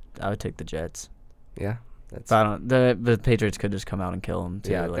 I would take the Jets. Yeah. But I don't. The Patriots could just come out and kill them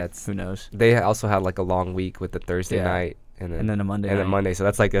too. Yeah, who knows. They also had a long week with the Thursday night and then a Monday. And then Monday, so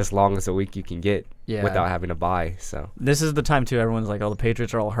that's as long as a week you can get without having to bye. So this is the time too. Everyone's like, "Oh, the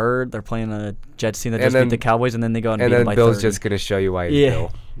Patriots are all hurt. They're playing a Jets team that just beat the Cowboys, and then they go and beat them by 30." And then Bill's just gonna show you why. Yeah.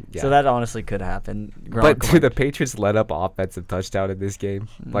 So that honestly could happen. But the Patriots let up offensive touchdown in this game,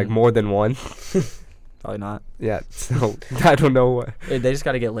 more than one. Probably not. Yeah. So I don't know what. They just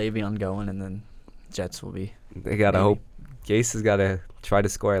got to get Le'Veon going, and then Jets will be. They gotta hope. Gase has got to try to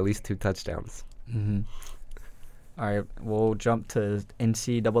score at least 2 touchdowns. All right, we'll jump to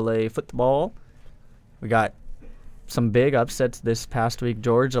NCAA football. We got some big upsets this past week.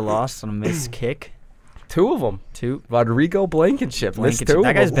 Georgia lost on a missed kick. 2 of them. 2. Rodrigo Blankenship.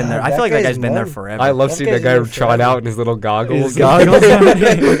 That guy's been there. I feel like that guy's been there forever. I love seeing that guy trot out in his little goggles.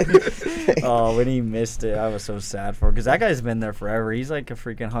 Oh, when he missed it, I was so sad for him because that guy's been there forever. He's like a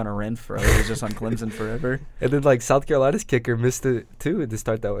freaking Hunter Renfrow. He was just on Clemson forever. And then South Carolina's kicker missed it too to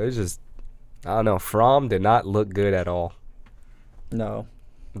start that way. It was just, I don't know. Fromm did not look good at all. No.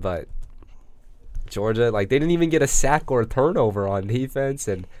 But Georgia, they didn't even get a sack or a turnover on defense,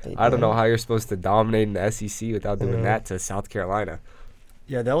 and I don't know how you're supposed to dominate in the SEC without doing that to South Carolina.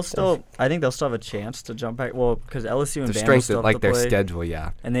 Yeah, I think they'll still have a chance to jump back. Well, because LSU and Bama strength still have to their play, schedule,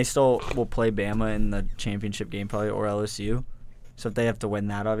 yeah. And they still will play Bama in the championship game probably, or LSU. So if they have to win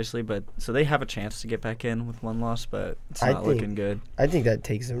that, obviously. So they have a chance to get back in with one loss, but it's not looking good. I think that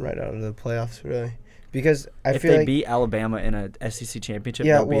takes them right out of the playoffs, really. Because if they beat Alabama in a SEC championship,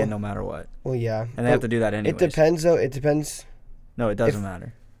 they'll be in no matter what. Well, yeah. And they have to do that anyways. It depends, though. It depends. No, it doesn't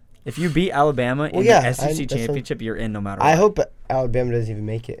matter. If you beat Alabama in the SEC championship, you're in no matter what. I hope Alabama doesn't even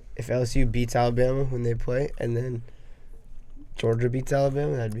make it. If LSU beats Alabama when they play, and then Georgia beats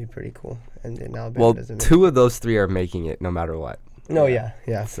Alabama, that'd be pretty cool. And then Alabama doesn't make it. 2 of those 3 are making it no matter what. No, yeah,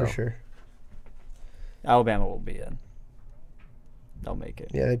 for sure. Alabama will be in. They'll make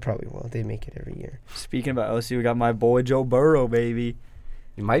it. Yeah, they probably will. They make it every year. Speaking about LSU, we got my boy Joe Burrow, baby.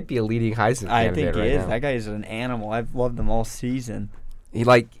 He might be a leading Heisman candidate. I think he is. Now. That guy is an animal. I've loved him all season.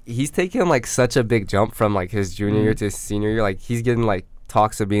 He's taken such a big jump from his junior year to his senior year. He's getting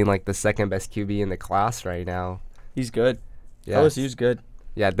talks of being the second best QB in the class right now. He's good. Yeah. LSU's good.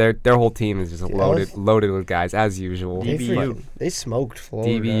 Yeah, their whole team is just loaded with guys as usual. DBU. They smoked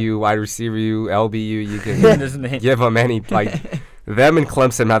Florida. DBU, wide receiver U, LBU. You can give them any them and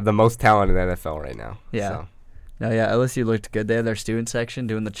Clemson have the most talent in the NFL right now. Yeah. So. No, yeah, LSU looked good. They had their student section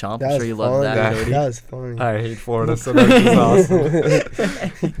doing the chomp. I'm sure you loved that. That was funny. I hate Florida, so that was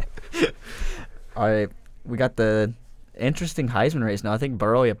awesome. All right, we got the interesting Heisman race now. I think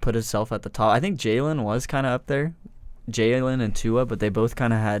Burrow put himself at the top. I think Jalen was kind of up there. Jalen and Tua, but they both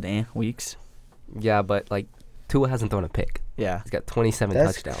kind of had weeks. Yeah, but Tua hasn't thrown a pick. Yeah. He's got 27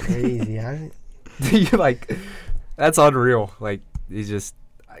 That's touchdowns. Crazy. That's unreal. He's just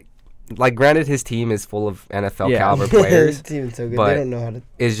granted his team is full of NFL caliber players. His team's so good. But they don't know how to.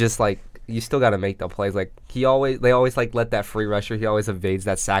 It's just you still got to make the plays. They always let that free rusher. He always evades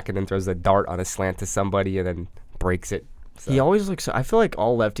that sack and then throws a dart on a slant to somebody and then breaks it. So. He always looks. I feel like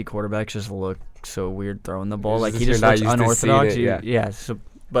all lefty quarterbacks just look so weird throwing the ball. He just not looks unorthodox. It, So,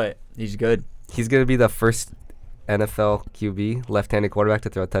 but he's good. He's gonna be the first NFL QB left-handed quarterback to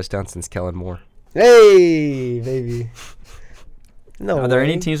throw a touchdown since Kellen Moore. Hey, baby. No. Are there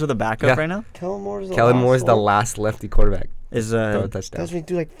any teams with a backup right now? Kellen Moore's the last lefty quarterback. Is throw a touchdown. That's when he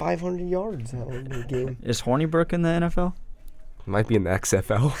do 500 yards that one game. Is Hornibrook in the NFL? Might be in the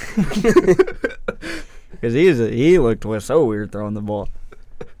XFL. Because he looked so weird throwing the ball.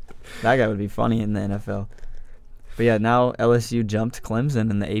 That guy would be funny in the NFL. But yeah, now LSU jumped Clemson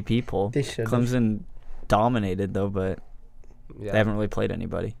in the AP poll. They should. Clemson dominated though, but Yeah. they haven't really played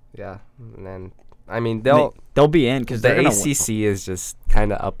anybody. Yeah. And then, I mean, They'll be in because the they're gonna ACC is just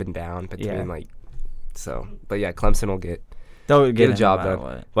kind of up and down between But yeah, Clemson will get they'll get a in job no matter done.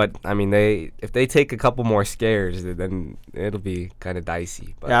 what. But I mean, if they take a couple more scares, then it'll be kind of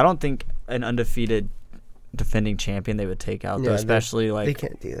dicey. But Yeah, I don't think an undefeated defending champion they would take out though, Yeah, especially they like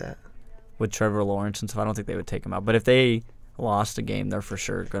can't do that. with Trevor Lawrence and stuff. I don't think they would take him out. But if they lost a game, they're for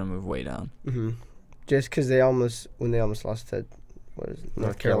sure gonna move way down. Mm-hmm. Just because when they almost lost to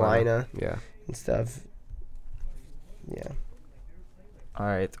North Carolina yeah. and stuff. Yeah. All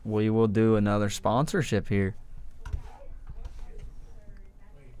right, we will do another sponsorship here.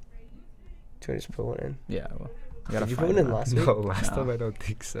 Do I just put one in? Yeah, well, we gotta Did you find put one in out. last week? No, last No. time I don't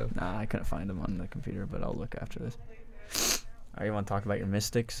think so. Nah, I couldn't find them on the computer, but I'll look after this. All right, you want to talk about your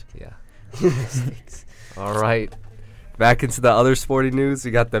Mystics? Yeah. Mistakes. All right. Back into the other sporting news.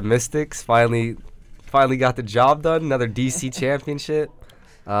 We got the Mystics finally got the job done. Another DC championship.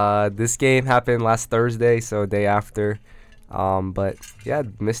 This game happened last Thursday, so day after. But yeah,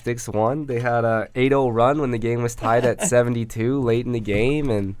 Mystics won. They had a 8-0 run when the game was tied at 72 late in the game,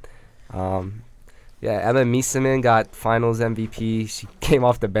 and Emma Miesemann got Finals MVP. She came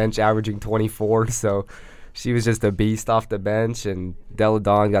off the bench averaging 24, so she was just a beast off the bench. And Della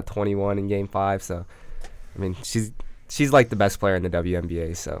Dawn got 21 in Game 5. So I mean, she's like the best player in the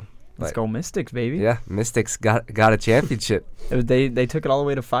WNBA. So Let's go Mystics, baby. yeah, Mystics got a championship. They took it all the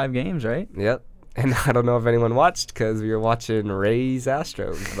way to 5 games, right? Yep. And I don't know if anyone watched because we were watching Rays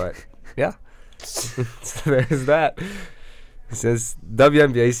Astros, but yeah. So there's that. It says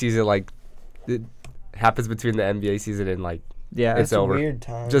WNBA season, like, it happens between the NBA season and, like, Yeah. It's a over. weird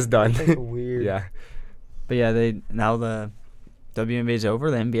time. just done. It's like a weird. Yeah. But yeah, now the WNBA's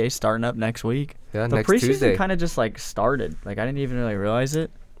over. The NBA's starting up next week. Yeah, The next preseason Tuesday. kind of just like started. Like I didn't even really realize it.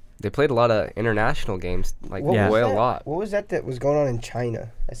 They played a lot of international games, like, What Yeah. was way a that? lot. What was that was going on in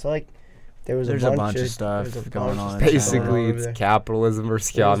China? I saw like there's a bunch of stuff there's a going bunch of on in stuff Basically, going on over it's there. capitalism versus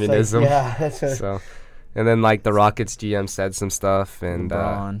It was like- communism. yeah, that's what. So, and then, like, the Rockets GM said some stuff, and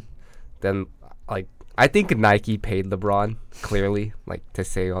LeBron. then, like, I think Nike paid LeBron, clearly, like, to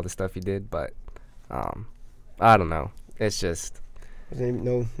say all the stuff he did, but I don't know. It's just,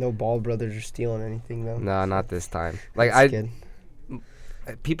 No Ball brothers are stealing anything though. no, not this time. Like, That's good.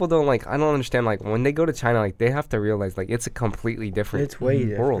 people don't, like, I don't understand, like, when they go to China, like, they have to realize, like, it's a completely different It's way world.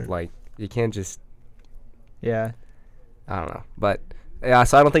 different. Like, you can't just, Yeah. I don't know. But, yeah,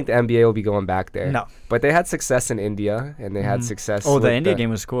 so I don't think the NBA will be going back there. No. But they had success in India, and they had Mhm. success Oh, the with India game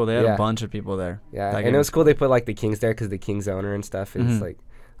was cool. They had Yeah. a bunch of people there. Yeah, That and game it was was cool they put, like, the Kings there because the Kings owner and stuff is, Mhm. like,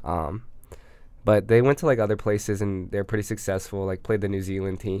 but they went to, like, other places, and they're pretty successful, like, played the New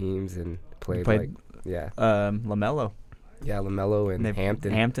Zealand teams and played like, yeah. LaMelo. Yeah, LaMelo and They-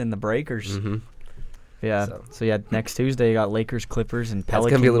 Hampton. Hampton, the Breakers. Mm-hmm. Yeah. So- So yeah, next Tuesday you got Lakers, Clippers, and That's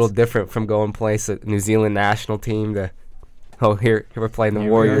Pelicans. going to be a little different from going play a New Zealand national team to, here we're playing the Here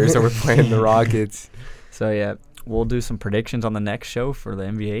we are. Warriors or we're playing the Rockets. So yeah, we'll do some predictions on the next show for the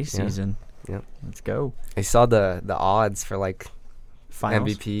NBA season. Yep. Let's go. I saw the odds for, like,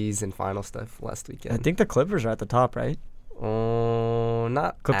 Finals. MVPs and final stuff last weekend. I think the Clippers are at the top, right?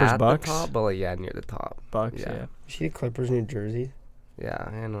 Not Clippers, at Bucks? the top, but, like, yeah, near the top. Bucks. Yeah. Yeah. You see the Clippers New Jersey? Yeah,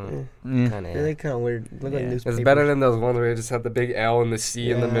 I know. Yeah. Kind They're like of. kind of weird. Look like Yeah. newspapers. It's better than those ones where you just have the big L and the C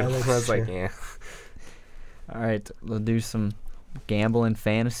in the Yeah, middle. I that's was like, true. yeah. All right, we'll do some gambling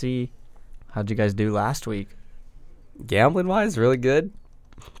fantasy. How'd you guys do last week? Gambling wise, really good.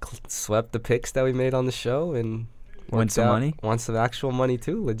 Swept the picks that we made on the show and Won worked some out- money? Won some actual money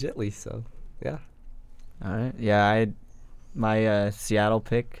too, legitly. So, yeah. All right. Yeah, my Seattle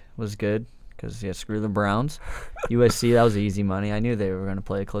pick was good because screw the Browns. USC, that was easy money. I knew they were going to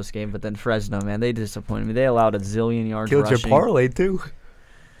play a close game, but then Fresno, man, they disappointed me. They allowed a zillion yards Killed rushing. your parlay too.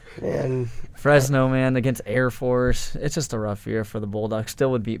 And Fresno, man, against Air Force. It's just a rough year for the Bulldogs.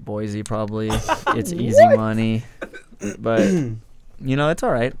 Still would beat Boise probably. It's easy money, but it's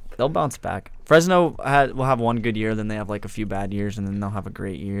all right. They'll bounce back. Fresno will have one good year, then they have like a few bad years, and then they'll have a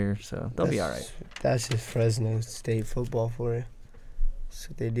great year. So they'll be all right. That's just Fresno State football for you. That's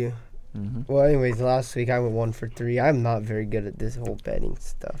what they do. Mm-hmm. Well, anyways, last week I went 1 for 3. I'm not very good at this whole betting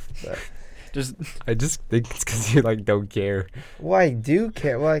stuff, but I just think it's because you, like, don't care. well, I do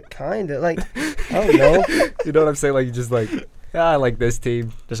care. Well, I kind of like. I don't know. You know what I'm saying? Like, you just like, I like this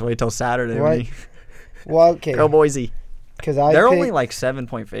team. Just wait till Saturday. What? When you Well, okay. go Boise. Because I They're picked only like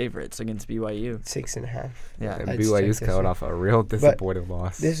 7-point favorites against BYU. 6.5. Yeah. And I just BYU's checked coming this off a real disappointing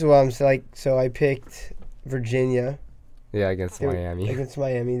loss. This is what I'm like. So I picked Virginia Yeah, against They were- Miami. against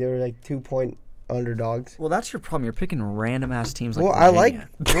Miami. They were like 2-point underdogs. Well, that's your problem. You're picking random ass teams like Well, I Virginia.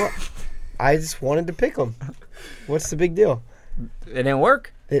 well, I just wanted to pick them. What's the big deal? It didn't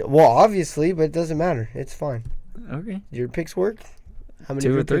work. Well, obviously, but it doesn't matter. It's fine. Okay. Your picks worked. How many 2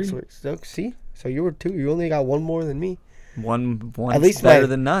 of or your picks 3. worked? So, see, so you were 2. You only got one more than me. One At least better my-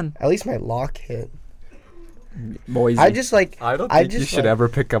 than none. At least my lock hit. Boise. I just like. I don't I think you just, should like- ever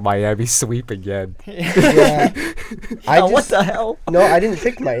pick a Miami sweep again. Yeah. I what just the hell? no. I didn't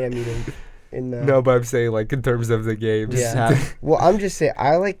pick Miami in No, but I'm saying like in terms of the games. Yeah. have- Well, I'm just saying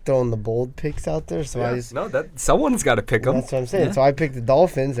I like throwing the bold picks out there, so I just No, that someone's got to pick them. that's what I'm saying. Yeah. So I picked the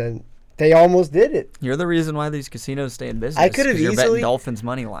Dolphins, and they almost did it. You're the reason why these casinos stay in business. I could have 'cause you're betting easily- Dolphins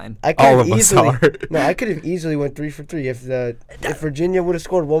money line. I could All have of us easily are. no. I could have easily went 3 for 3 if Virginia would have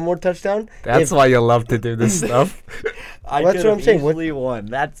scored one more touchdown. That's if- why you love to do this stuff. I That's what I'm saying. What- Easily won.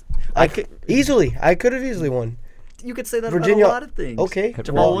 That's I could easily. I could have easily won. you could say that Virginia- about a lot of things. Okay.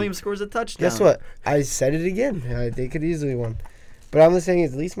 Jamal well, Williams scores a touchdown. guess what? I said it again. They could easily won. But I'm just saying,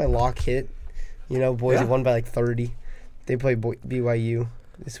 at least my lock hit. You know, Boise Yeah. won by like 30. They play BYU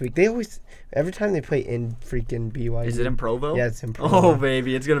this week. They always, every time they play in freaking BYU. Is it in Provo? Yeah, it's in Provo. Oh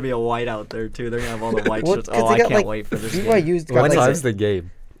baby, it's gonna be a white out there too. They're gonna have all the white Well, shirts. 'cause Oh, they I got, can't like, wait for this game. BYU's got What like, time's the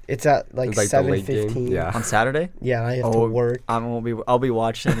game? it's at like It's like the late game? 7:15. Yeah. On Saturday. Yeah, I have Oh, to work. I'll be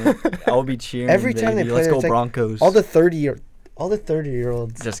watching it. I'll be cheering. Every time they baby. play, Let's go it's like Broncos. All the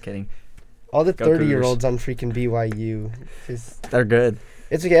 30-year-olds. Just kidding. All the Go 30-year-olds on freaking BYU. Just, They're good.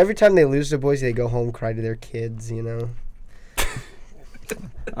 it's okay. Every time they lose to Boise, they go home, cry to their kids, you know.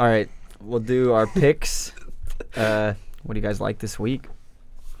 All right, we'll do our picks. What do you guys like this week?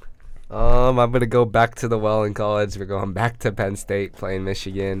 I'm gonna go back to the well in college. We're going back to Penn State playing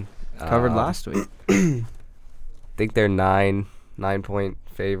Michigan. Covered last week. I think they're 9-point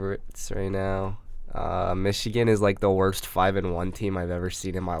favorites right now. Michigan is like the worst 5-1 team I've ever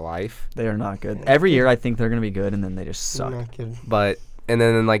seen in my life. They are not good. Every year I think they're gonna be good, and then they just suck. Not kidding. But and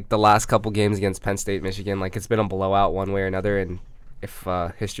then in like the last couple games against Penn State, Michigan, like it's been a blowout one way or another. And if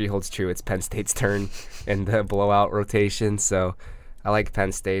history holds true, it's Penn State's turn in the blowout rotation. So I like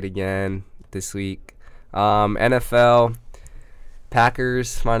Penn State again this week. NFL.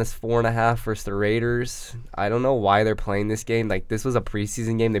 Packers -4.5 versus the Raiders. I don't know why they're playing this game. Like, this was a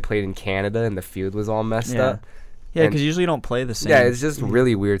preseason game they played in Canada, and the field was all messed Yeah. up. Yeah, And- because usually you don't play the same. Yeah, it's just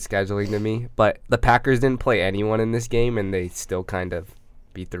really weird scheduling to me. But the Packers didn't play anyone in this game, and they still kind of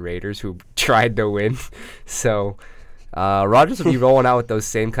beat the Raiders, who tried to win. So, Rodgers will be rolling out with those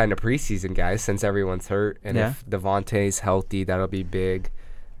same kind of preseason guys since everyone's hurt. And Yeah. if Devontae's healthy, that'll be big.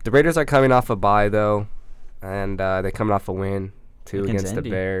 The Raiders are coming off a bye, though, and they're coming off a win, too, against the Indy.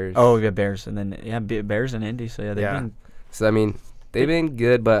 Bears. Oh, yeah, Bears, and then Bears and Indy. So yeah, they've Yeah. been. So, I mean, they've been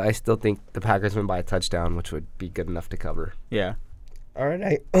good, but I still think the Packers win by a touchdown, which would be good enough to cover. Yeah. All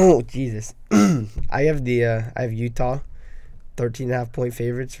right. Oh, Jesus. I have Utah, 13.5-point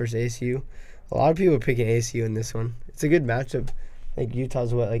favorites versus ASU. A lot of people are picking ASU in this one. It's a good matchup. Like,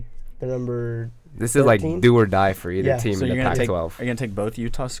 Utah's the number. This is like 13? do or die for either Yeah. team So in you're the gonna take. Pac-12. Are you gonna take both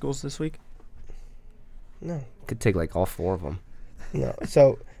Utah schools this week? No. Could take like all 4 of them. No.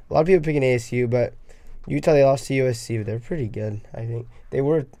 So, a lot of people picking ASU, but Utah, they lost to USC, but they're pretty good, I think. They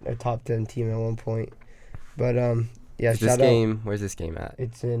were a top 10 team at one point. But, yeah, Is this shout out. game? Where's this game at?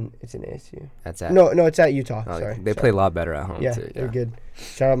 It's in ASU. That's at. No, it's at Utah. Oh, Sorry. they play a lot better at home Yeah, too. they're good.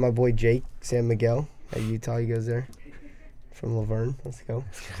 Shout out my boy Jake San Miguel at Utah. He goes there from Laverne. Let's go.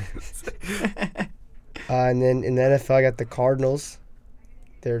 And then in the NFL, I got the Cardinals.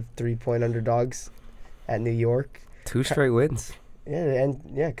 They're 3-point underdogs at New York. 2 straight wins. Yeah,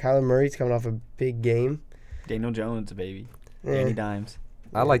 Kyler Murray's coming off a big game. Daniel Jones, baby. Yeah. Danny Dimes.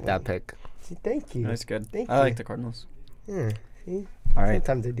 I like that pick. See, thank you. That's good. Thank I like you. the Cardinals. Yeah, see? All right.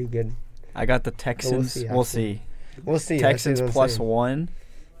 Sometimes they do good. I got the Texans. see We'll after. see. We'll see. Texans That's what I'm saying. +1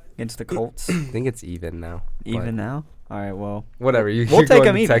 against the Colts. I think it's even now. Even now? All right, well. Whatever. We'll You're take going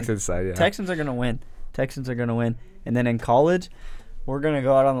them the even. Texans side. Yeah. Texans are going to win. And then in college, we're going to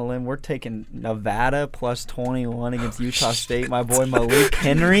go out on the limb. We're taking Nevada +21 against Utah State. My boy Malik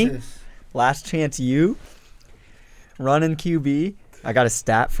Henry. Last chance you. Running QB. I got a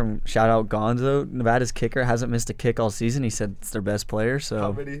stat from shout out Gonzo. Nevada's kicker hasn't missed a kick all season. He said it's their best player.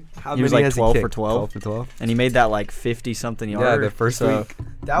 So How he was many like has 12 for kicked? 12. 12 for 12. And he made that like 50 something Yeah, yarder. the first so week.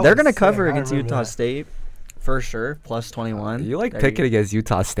 That they're was going to sick. cover I against remember Utah that. State. for sure. Plus 21. You like There picking against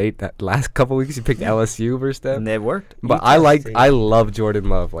Utah State that last couple weeks. You picked LSU versus them. And they worked. But Utah I State. love Jordan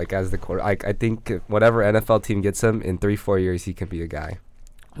Love, like, as the quarter. I think whatever NFL team gets him in 3-4 years, he can be a guy.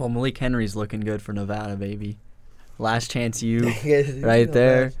 Well, Malik Henry's looking good for Nevada, baby. Last chance you Yeah, right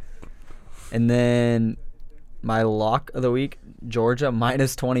there. And then my lock of the week, Georgia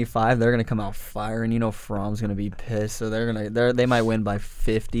minus 25. They're gonna come out firing. You know, Fromm's gonna be pissed, so they might win by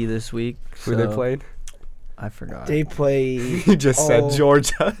 50 this week. Who they so- played? I forgot. They play. You just said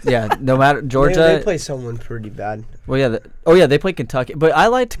Georgia. Yeah, no matter Georgia. They play someone pretty bad. Well, yeah, they played Kentucky, but I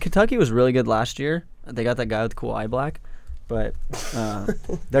liked Kentucky was really good last year. They got that guy with the cool eye black, but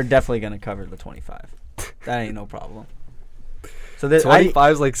they're definitely gonna cover the 25. That ain't no problem. So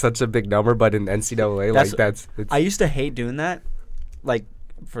 25 is like such a big number, but in NCAA, That's- it's, I used to hate doing that, like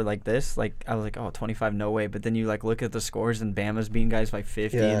for like this. Like I was like, oh, 25, no way. But then you like look at the scores and Bama's beating guys by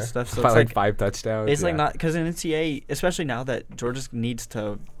 50 Yeah. and stuff. So by it's like like 5 touchdowns. it's like yeah. not because in NCAA, especially now that Georgia needs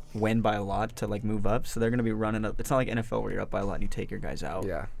to win by a lot to like move up, so they're gonna be running up. It's not like NFL where you're up by a lot and you take your guys out.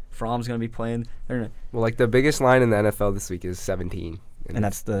 Yeah. Fromm's gonna be playing. They're gonna, Well, like the biggest line in the NFL this week is 17. and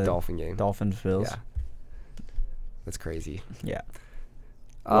that's the Dolphin game. Dolphins Bills. Yeah. That's crazy. Yeah.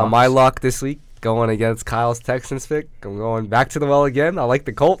 My lock this week going against Kyle's Texans pick. I'm going back to the well again. I like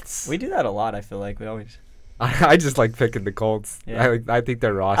the Colts. We do that a lot. I feel like we always. I just like picking the Colts. Yeah. I think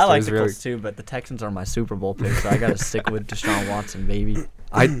their roster I like is the really. Colts too, but the Texans are my Super Bowl pick, so I gotta stick with Deshaun Watson, baby.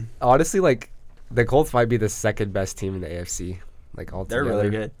 I honestly like the Colts might be the second best team in the AFC. Like all They're really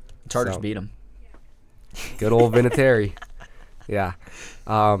good. Chargers So- beat them. Good old Vinatieri. Yeah.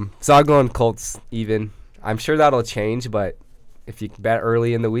 So I'm going Colts even. I'm sure that'll change, but if you bet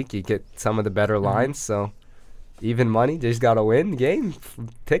early in the week, you get some of the better Mm-hmm. lines. So even money, just got to win the game.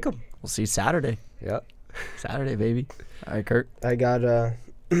 Take them. We'll see Saturday. Yep. Saturday, baby. All right, Kurt. I got I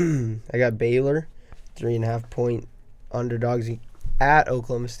got Baylor, 3.5 point underdogs at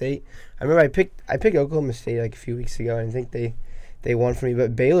Oklahoma State. I remember I picked Oklahoma State like a few weeks ago, and I think they won for me.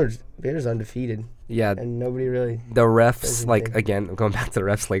 But Baylor's undefeated, Yeah. and nobody really. The refs, Doesn't like, think- again, going back to the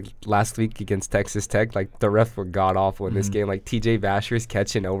refs, like, last week against Texas Tech, like, the refs were god-awful in this Mhm. game. Like, TJ Vasher's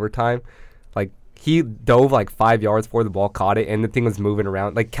catch in overtime, like, he dove, like, 5 yards before the ball caught it, and the thing was moving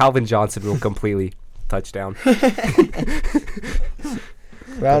around. Like, Calvin Johnson ruled completely. Touchdown. But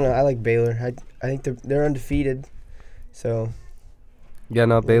I don't know. I like Baylor. I think they're undefeated, so Yeah,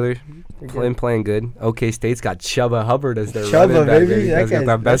 no, Baylor they're playing good. OK State's got Chuba Hubbard as their Chuba, running back. baby. That's That got the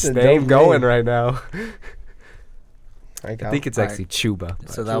guy's- best that's a name dope going name. right now. I I think it's actually Chuba.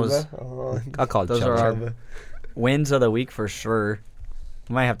 So that was I'll call it those Chuba. are our wins of the week for sure.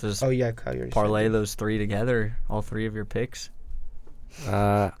 We might have to just Oh yeah, Kyle, you already said parlay that. those three together, all three of your picks.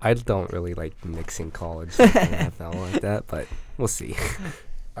 I don't really like mixing college and NFL like that, but we'll see.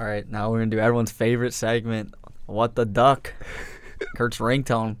 All right, now we're gonna do everyone's favorite segment. What the duck? Kurt's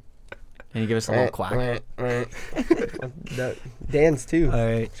ringtone. Can you give us a little quack? Dan's too. All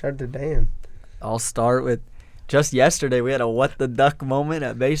right, Shout out to Dan. I'll start with. Just yesterday, we had a what the duck moment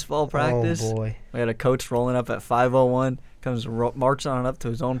at baseball practice. Oh boy. We had a coach rolling up at 5:01, comes marching on up to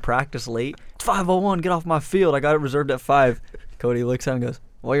his own practice late. It's 5:01, get off my field. I got it reserved at 5. Cody looks at him and goes,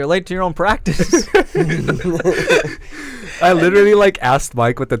 well, you're late to your own practice. I literally like asked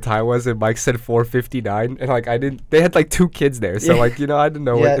Mike what the time was, and Mike said 4:59, and like I didn't. They had like 2 kids there, so Yeah. like I didn't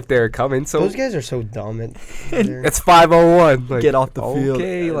know Yeah. if they were coming. So Those guys are so dumb. it's 5:01. Like, Get off the field.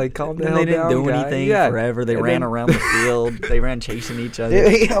 Okay, like calm And down. then they didn't do guy. anything Yeah. forever. They And ran then- around the field. They ran chasing each other.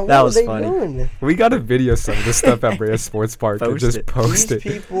 What That were was they funny. doing? We got to video some of this stuff at Brea Sports Park and Post just it. post These it.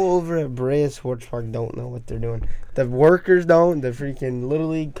 people over at Brea Sports Park don't know what they're doing. The workers don't. The freaking Little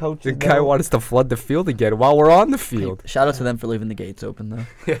League coaches The guy don't. wanted us to flood the field again while we're on the field. Shout out to them for leaving the gates open, though.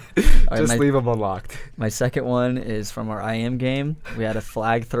 All right, Just my, leave them unlocked. my second one is from our IM game. We had a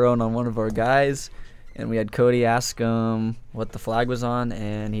flag thrown on one of our guys, and we had Cody ask him what the flag was on,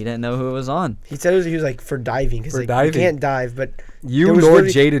 and he didn't know who it was on. He said he was like for diving. Cause For like, diving. You can't dive, but You There was nor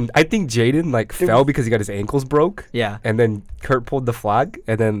literally- Jaden. I think Jaden like There fell was- because he got his ankles broke. Yeah. And then Kurt pulled the flag,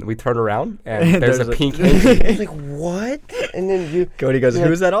 and then we turn around, and there's a There's a- pink I hanky. was like, what? And then you. Cody goes, Yeah.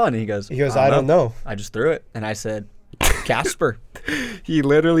 who's that on? And he goes, I don't know. I just threw it. And I said, Casper. He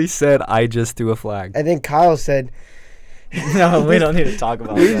literally said, "I just threw a flag." And then Kyle said, No, we don't need to talk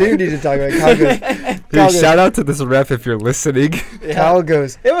about we that. do need to talk about it. Kyle goes, Dude, Kyle goes, shout out to this ref if you're listening. Yeah. Kyle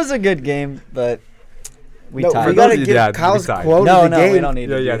goes, It was a good game, but we no, tied. we For gotta those of you- give yeah, we Kyle's tied. quote No, of the no, game. we don't need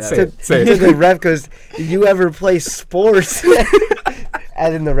to Yeah, do yeah, that. say it. to the ref goes, did you ever play sports?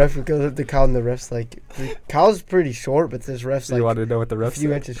 And then the ref goes up to Kyle, and the ref's like, Kyle's pretty short, but this ref's You like want to know what the a ref few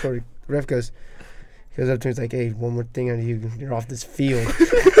said? inches short. The ref goes, He goes up to me, he's like, "Hey, one more thing on you. You're off this field."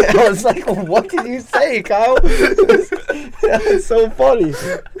 I was like, "What did you say, Kyle?" That was so funny.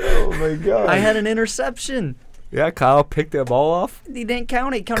 Oh my god. I had an interception. Yeah, Kyle picked the ball off. He didn't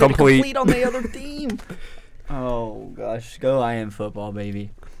count it. He counted Complete. complete on the other team. Oh gosh, go I am football,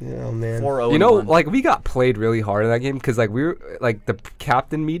 baby. Oh man. 4-0. You know, like we got played really hard in that game because like we were like the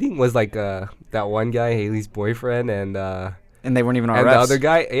captain meeting was like that one guy, Haley's boyfriend, and they weren't even our and refs. the other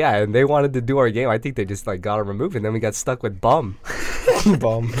guy, yeah, and they wanted to do our game. I think they just like got him removed, and then we got stuck with bum.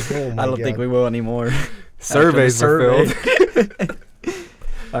 Bum. Oh my I don't think we will anymore. Surveys were filled.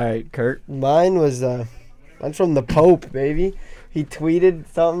 All right, Kurt. Mine was mine's from the Pope, baby. He tweeted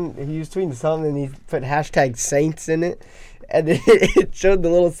something. He was tweeting something, and he put hashtag Saints in it, and it showed the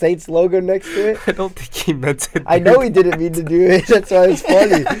little Saints logo next to it. I don't think he meant to. I know he didn't mean to do it. That's why it's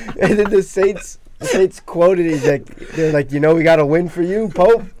funny. And then the Saints quoted. They're like, we got a win for you,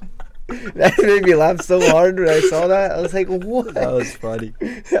 Pope. That made me laugh so hard when I saw that. I was like, what? That was funny.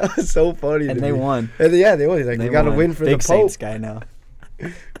 That was so funny. And to they me. won. And yeah, they won. He's like, They we got a won. win for Big the Pope. Saints guy now.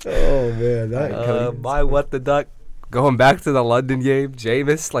 Oh man, My what the duck. Going back to the London game,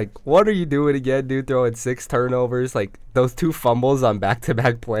 Jameis, like, what are you doing again, dude? Throwing 6 turnovers, like those 2 fumbles on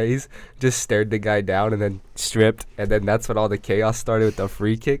back-to-back plays, just stared the guy down and then stripped, and then that's when all the chaos started with the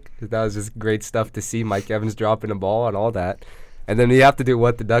free kick. That was just great stuff to see. Mike Evans dropping the ball and all that, and then you have to do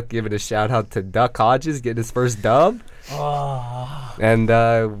what the duck, giving a shout out to Duck Hodges getting his first dub. And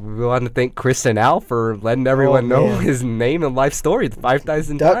we want to thank Chris and Al for letting everyone know man. his name and life story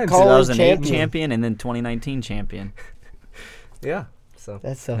 5,000 Duck times. Call- 2008 champion and then 2019 champion. Yeah, so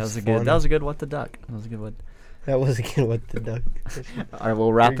that stuff's That was a fun. good. That was a good. What the duck? That was a good one. That was a good what the duck. All right,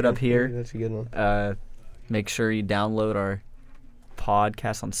 we'll wrap it up Very good. here. That's a good one. Make sure you download our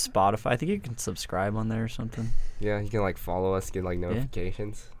podcast on Spotify. I think you can subscribe on there or something. yeah, you can like follow us, get like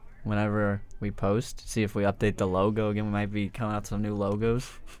notifications. Whenever we post, see if we update the logo again. We might be coming out with some new logos.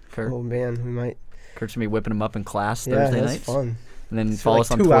 Kurt, Oh man, we might. Kurt's gonna be whipping them up in class Yeah, Thursday that's nights. fun. And then It's follow like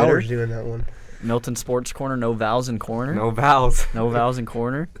us on 2 Twitter. hours doing that one. Milton Sports Corner, no vowels in corner. No vowels. No vowels in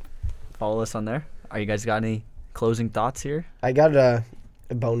corner. Follow us on there. Are you guys got any closing thoughts here? I got a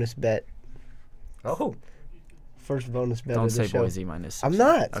bonus bet. Oh, First bonus bet Don't of the say show. Boise minus. I'm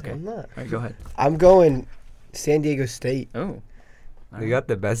not. Okay. I'm not. All right, go ahead. I'm going San Diego State. Oh. they got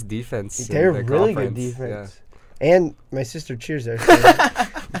the best defense. in They're the really good conference. defense. And my sister cheers there. So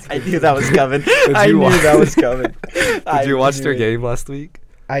I knew that was coming. I I knew knew that that was coming. Did you watch their game last week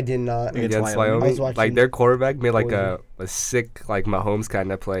I did not. Against against Wyoming? Wyoming? I was watching Like their quarterback made like Boise. a sick like Mahomes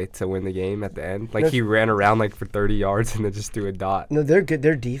kind of play to win the game at the end. Like There's- he ran around like for 30 yards and then just threw a dot. No, they're good.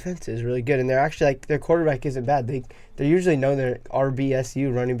 Their defense is really good, and they're actually like their quarterback isn't bad. They usually know their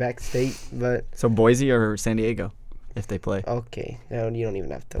RBSU running back state, but So Boise or San Diego, if they play. okay, no, you don't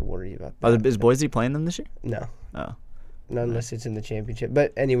even have to worry about Are that. is Boise playing them this year? No, Oh. not unless it's in the championship.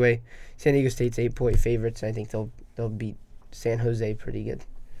 But anyway, San Diego State's 8-point favorites. I think they'll beat San Jose pretty good.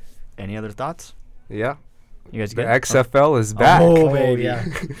 Any other thoughts? Yeah, You guys the good? XFL is back. Oh, Oh, baby. yeah.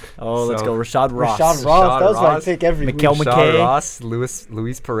 Oh, let's So- go. Rashad Ross. Rashad Ross, that was my Ross, pick every Mikael week. McKay. Rashad Ross,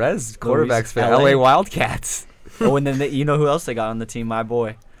 Luis Perez, quarterbacks for LA. LA Wildcats. Oh, and then you know who else they got on the team? My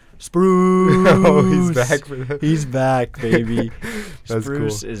boy. Spruce. Oh, he's back for them. He's back, baby. That's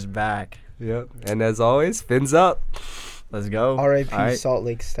Spruce cool. is back. Yep. And as always, fins up. Let's go. R.I.P. All right. Salt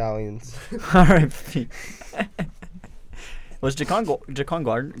Lake Stallions. R.I.P. Was Jacon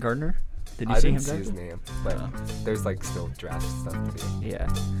Gardner? Did you I see didn't him? see there? his name, but Oh. there's like still draft stuff to do. Yeah.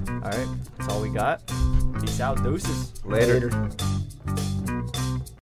 All right. That's all we got. Peace out. Deuces. Later. Later.